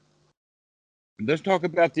 Okay? Let's talk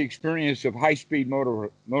about the experience of high-speed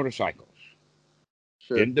motorcycles.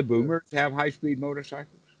 Sure. Didn't the boomers have high-speed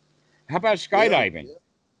motorcycles? How about Yeah. skydiving?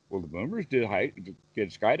 Well, the boomers did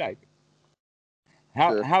skydiving.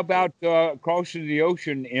 Sure. How about crossing the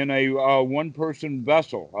ocean in a one-person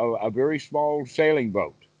vessel, a very small sailing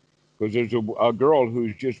boat? Because there's a girl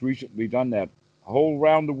who's just recently done that whole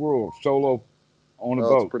round the world solo on a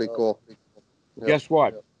Oh, it's boat. pretty cool. Yep. Guess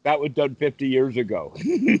what? That was done 50 years ago,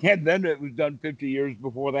 and then it was done 50 years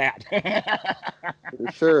before that.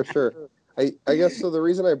 Sure. I guess so. The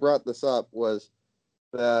reason I brought this up was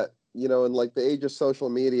that, you know, in like the age of social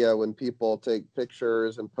media, when people take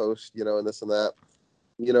pictures and post, you know, and this and that,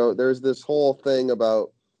 you know, there's this whole thing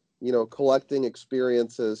about, you know, collecting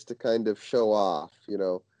experiences to kind of show off, you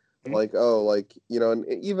know, Like, oh, like, and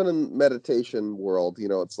even in meditation world,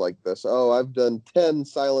 it's like this. Oh, I've done 10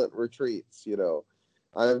 silent retreats,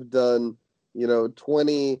 I've done,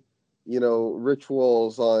 20,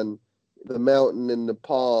 rituals on the mountain in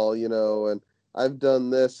Nepal, and I've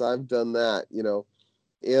done this, I've done that,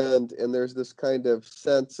 and there's this kind of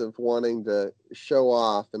sense of wanting to show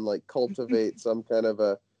off and like cultivate some kind of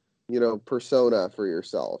a, persona for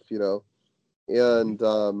yourself,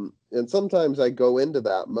 and sometimes I go into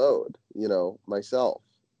that mode, myself,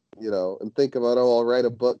 and think about, oh, I'll write a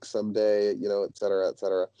book someday, et cetera, et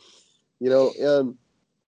cetera, and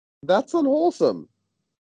that's unwholesome.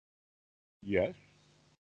 Yes.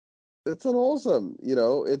 It's unwholesome,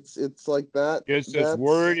 it's like that. Gets us That's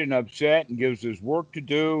worried and upset and gives us work to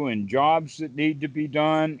do and jobs that need to be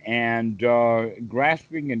done and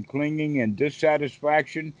grasping and clinging and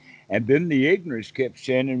dissatisfaction. And then the ignorance kicks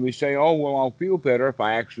in and we say, oh, well, I'll feel better if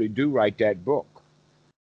I actually do write that book.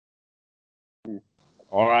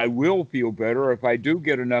 Or I will feel better if I do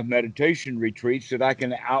get enough meditation retreats that I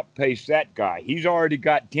can outpace that guy. He's already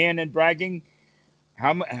got 10 and bragging.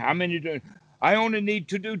 How many do I only need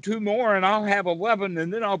to do 2 more and I'll have 11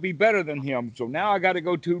 and then I'll be better than him. So now I got to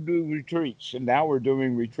go to do retreats. And now we're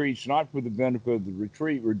doing retreats not for the benefit of the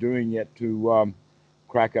retreat. We're doing it to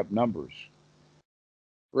crack up numbers.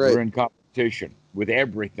 right. We're in competition with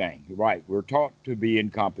everything. Right. We're taught to be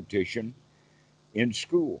in competition in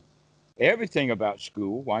school. Everything about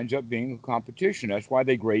school winds up being a competition. That's why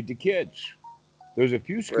they grade the kids. There's a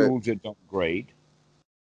few Right. schools that don't grade,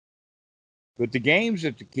 but the games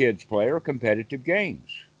that the kids play are competitive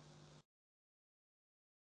games.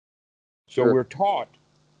 So Sure. we're taught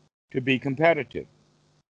to be competitive.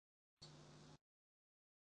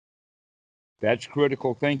 That's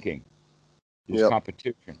critical thinking, is Yep.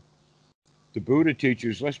 competition. The Buddha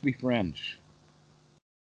teaches, let's be friends.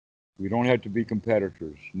 We don't have to be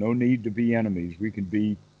competitors. No need to be enemies. We can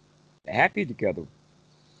be happy together.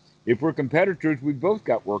 If we're competitors, we've both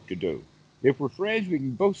got work to do. If we're friends, we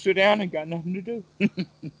can both sit down and got nothing to do.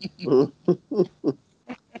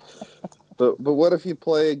 But what if you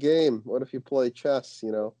play a game? What if you play chess,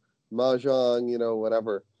 mahjong,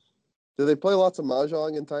 whatever? Do they play lots of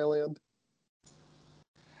mahjong in Thailand?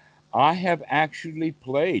 I have actually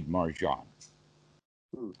played Mahjong.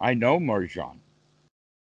 Hmm. I know Mahjong.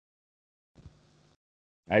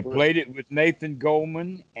 I What- played it with Nathan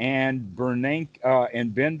Goldman and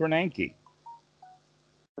and Ben Bernanke.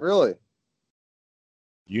 Really?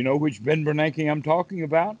 You know which Ben Bernanke I'm talking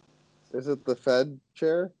about? Is it the Fed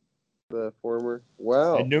chair? The former? I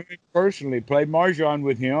Wow. knew him personally, played Mahjong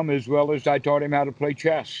with him as well as I taught him how to play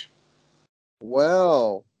chess.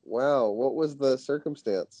 Wow. Wow. What was the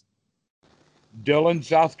circumstance? Dillon,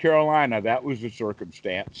 South Carolina, that was the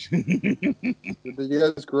circumstance. Did you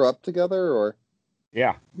guys grow up together or?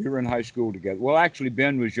 Yeah, we were in high school together. Well, actually,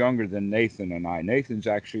 Ben was younger than Nathan and I. Nathan's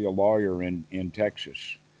actually a lawyer in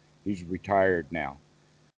Texas. He's retired now.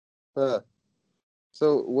 Huh.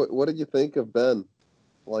 So what did you think of Ben?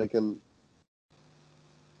 Like in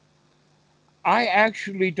I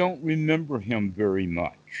actually don't remember him very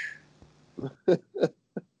much.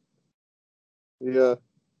 yeah.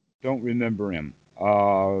 Don't remember him.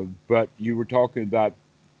 But you were talking about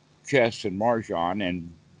chess and Mahjong,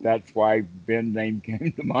 and that's why Ben's name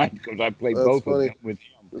came to mind because I played That's both of funny. them with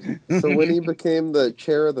So when him. he became the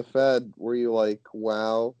chair of the Fed, were you like,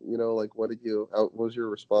 wow, like what was your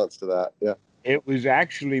response to that? Yeah. It was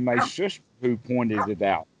actually my sister who pointed it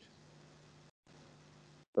out.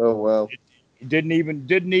 Oh wow. It didn't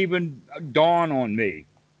even dawn on me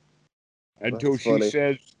until That's she funny.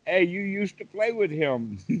 says, "Hey, you used to play with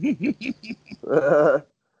him." Wow,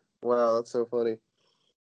 that's so funny.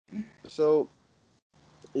 So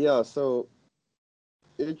yeah, so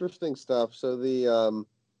interesting stuff. So the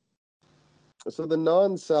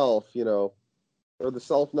non-self, or the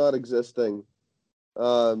self not existing,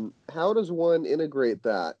 how does one integrate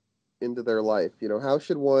that into their life? How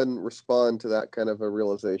should one respond to that kind of a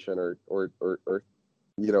realization or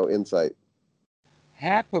insight?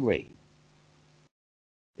 Happily,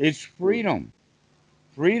 it's Hmm.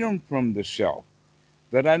 freedom from the self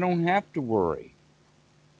that I don't have to worry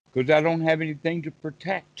because I don't have anything to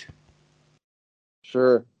protect.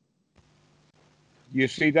 Sure. You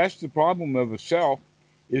see, that's the problem of a self.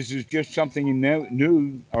 Is it's just something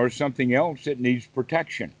new or something else that needs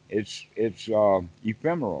protection. It's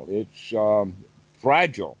ephemeral. It's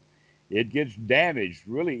fragile. It gets damaged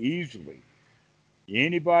really easily.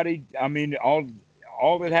 Anybody, I mean, all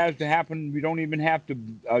that has to happen, we don't even have to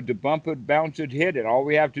bump it, bounce it, hit it. All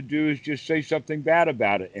we have to do is just say something bad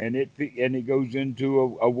about it, and it goes into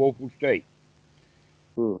a woeful state.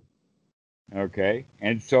 Hmm. Okay,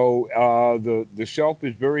 and so the self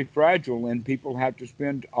is very fragile, and people have to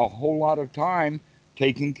spend a whole lot of time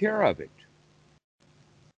taking care of it.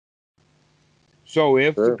 So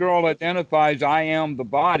if the Sure. girl identifies I am the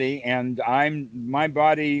body and I'm my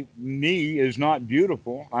body, me is not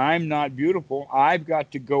beautiful, I'm not beautiful, I've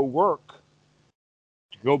got to go work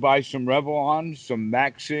to go buy some Revlon, some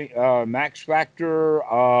Max Factor,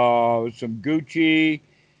 some Gucci,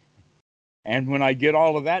 and when I get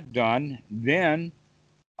all of that done, then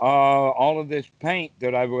all of this paint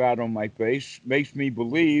that I've got on my face makes me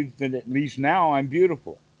believe that at least now I'm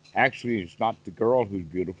beautiful. Actually, it's not the girl who's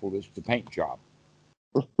beautiful; it's the paint job.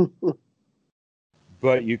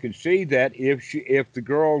 But you can see that if the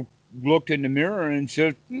girl looked in the mirror and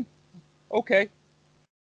said, "Okay,"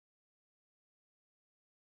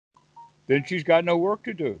 then she's got no work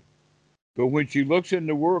to do. But when she looks in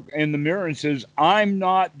the mirror and says, "I'm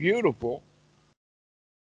not beautiful,"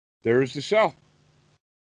 there's the self.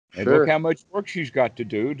 And look Sure. how much work she's got to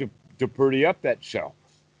do to pretty up that self.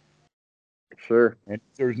 Sure. And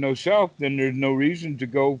if there's no self, then there's no reason to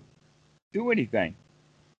go do anything.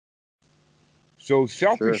 So Sure.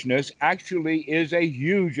 selfishness actually is a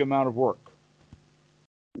huge amount of work.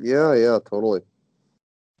 Yeah. Yeah. Totally.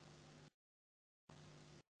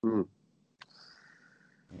 Hmm.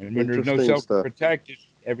 And when there's no Interesting self to stuff. protect,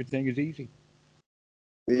 everything is easy.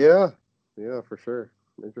 Yeah. Yeah. For sure.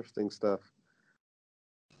 Interesting stuff.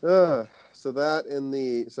 So that in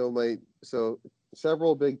the so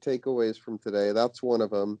several big takeaways from today. That's one of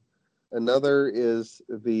them. Another is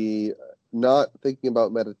the not thinking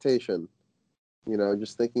about meditation.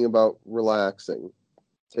 Just thinking about relaxing,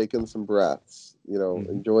 taking some breaths. Hmm.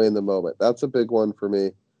 Enjoying the moment. That's a big one for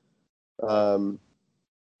me. Um,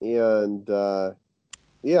 and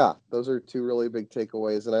Yeah, those are two really big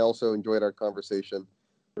takeaways. And I also enjoyed our conversation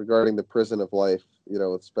regarding the prison of life.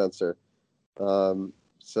 With Spencer. Um,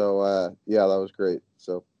 yeah, that was great.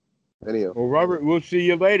 So anyhow, Well, Robert, we'll see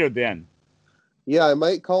you later then. yeah, I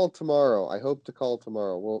might call tomorrow. I hope to call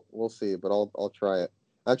tomorrow. We'll see, but I'll try it.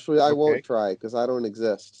 Actually, I won't Okay. try because I don't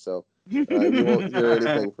exist. So you won't hear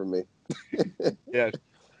anything from me. Yes.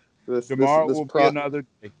 this this Tomorrow this will be pro another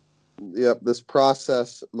day. Yep, this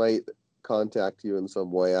process might contact you in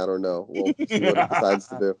some way. I don't know. We'll see what it decides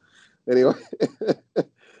to do. Anyway,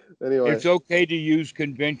 anyway, It's okay to use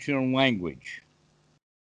conventional language.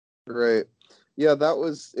 great. Yeah, that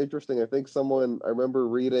was interesting. I remember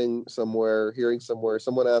reading somewhere, hearing somewhere,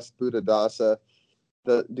 someone asked Buddhadasa,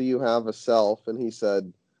 do you have a self? And he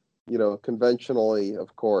said, conventionally,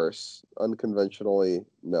 of course, unconventionally,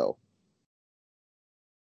 no.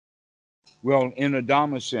 Well, in a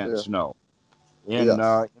Dhamma Yeah. sense, no. In Yes.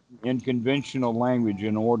 uh, in conventional language,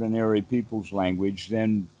 in ordinary people's language,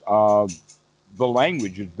 then the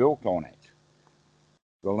language is built on it.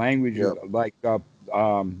 The language is Yep. like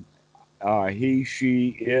um, he, she,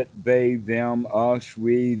 it, they, them, us,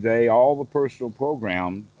 we, they, all the personal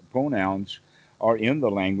pronouns are in the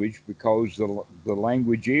language because the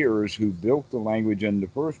languageers who built the language in the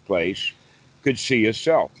first place could see a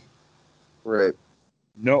self. Right.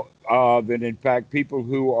 No, that in fact, people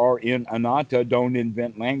who are in anatta don't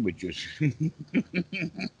invent languages.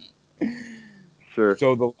 Sure.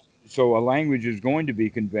 so the so a language is going to be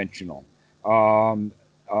conventional. Um,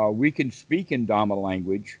 we can speak in Dhamma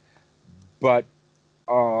language, but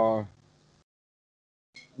uh,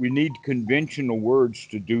 we need conventional words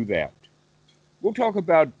to do that. We'll talk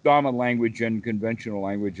about Dharma language and conventional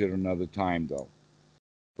language at another time, though.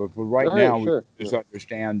 But for right All right. now, we Sure. just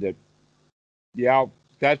understand that, yeah,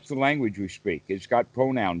 that's the language we speak. It's got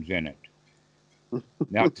pronouns in it.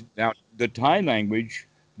 Now, the Thai language,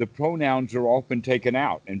 the pronouns are often taken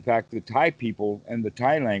out. In fact, the Thai people and the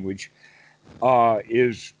Thai language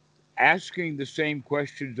is asking the same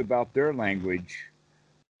questions about their language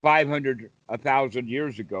 500, 1,000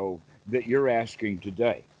 years ago that you're asking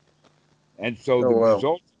today. And so Oh the wow.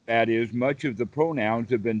 result of that is much of the pronouns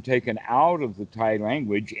have been taken out of the Thai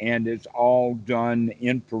language and it's all done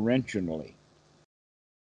inferentially.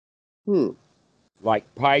 Hmm. Like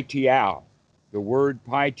Pai Tiao. The word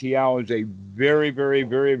Pai Tiao is a very, very,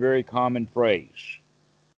 very, very common phrase.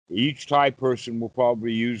 Each Thai person will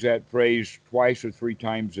probably use that phrase twice or three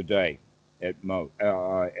times a day, at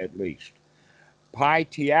least. Pai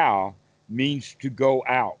Tiao means to go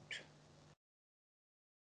out,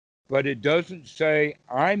 but it doesn't say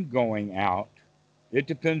I'm going out. It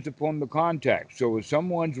depends upon the context. So if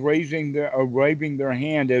someone's waving their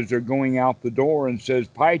hand as they're going out the door and says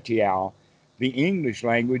 "Pai Tiao," the English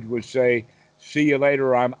language would say "See you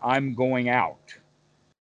later. I'm going out."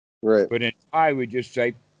 Right. But in Thai we just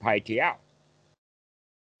say "Pai Tiao."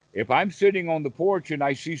 If I'm sitting on the porch and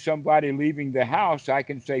I see somebody leaving the house, I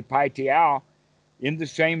can say Pai Tiao in the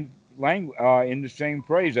same language, in the same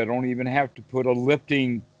phrase. I don't even have to put a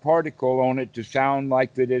lifting particle on it to sound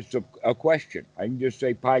like that it's a question. I can just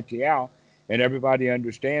say Pai Tiao, and everybody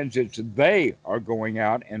understands it's they are going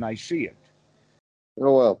out, and I see it.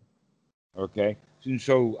 Oh, well. Okay, and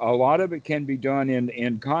so a lot of it can be done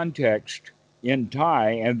in context in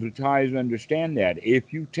Thai, and the Thais understand that.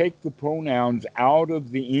 If you take the pronouns out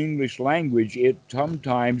of the English language, it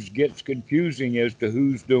sometimes gets confusing as to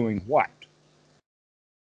who's doing what.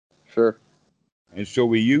 Sure. And so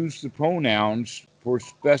we use the pronouns for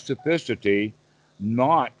specificity,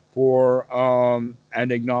 not for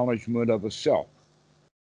an acknowledgement of a self.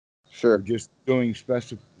 We're Sure. just doing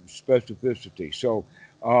specificity. So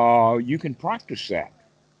you can practice that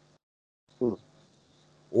Hmm.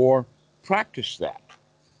 or practice that.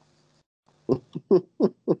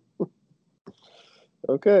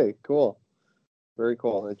 Okay, cool. Very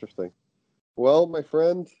cool. Interesting. Well, my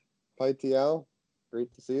friend, Pai Tiao,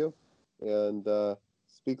 great to see you. And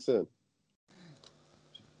speak soon.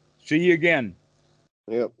 See you again.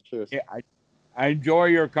 Yep. Cheers. Yeah, I enjoy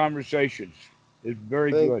your conversations. It's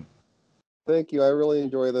very good. Thank you. I really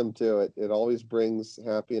enjoy them too. It always brings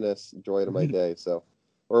happiness, joy to my day. So,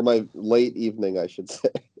 or my late evening, I should say.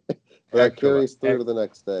 But that Excellent. carries through to the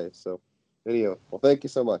next day. So, anyhow, well, thank you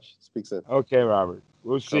so much. Speak soon. Okay, Robert.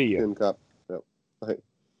 We'll see Cup you. tin cup. Yep. Bye.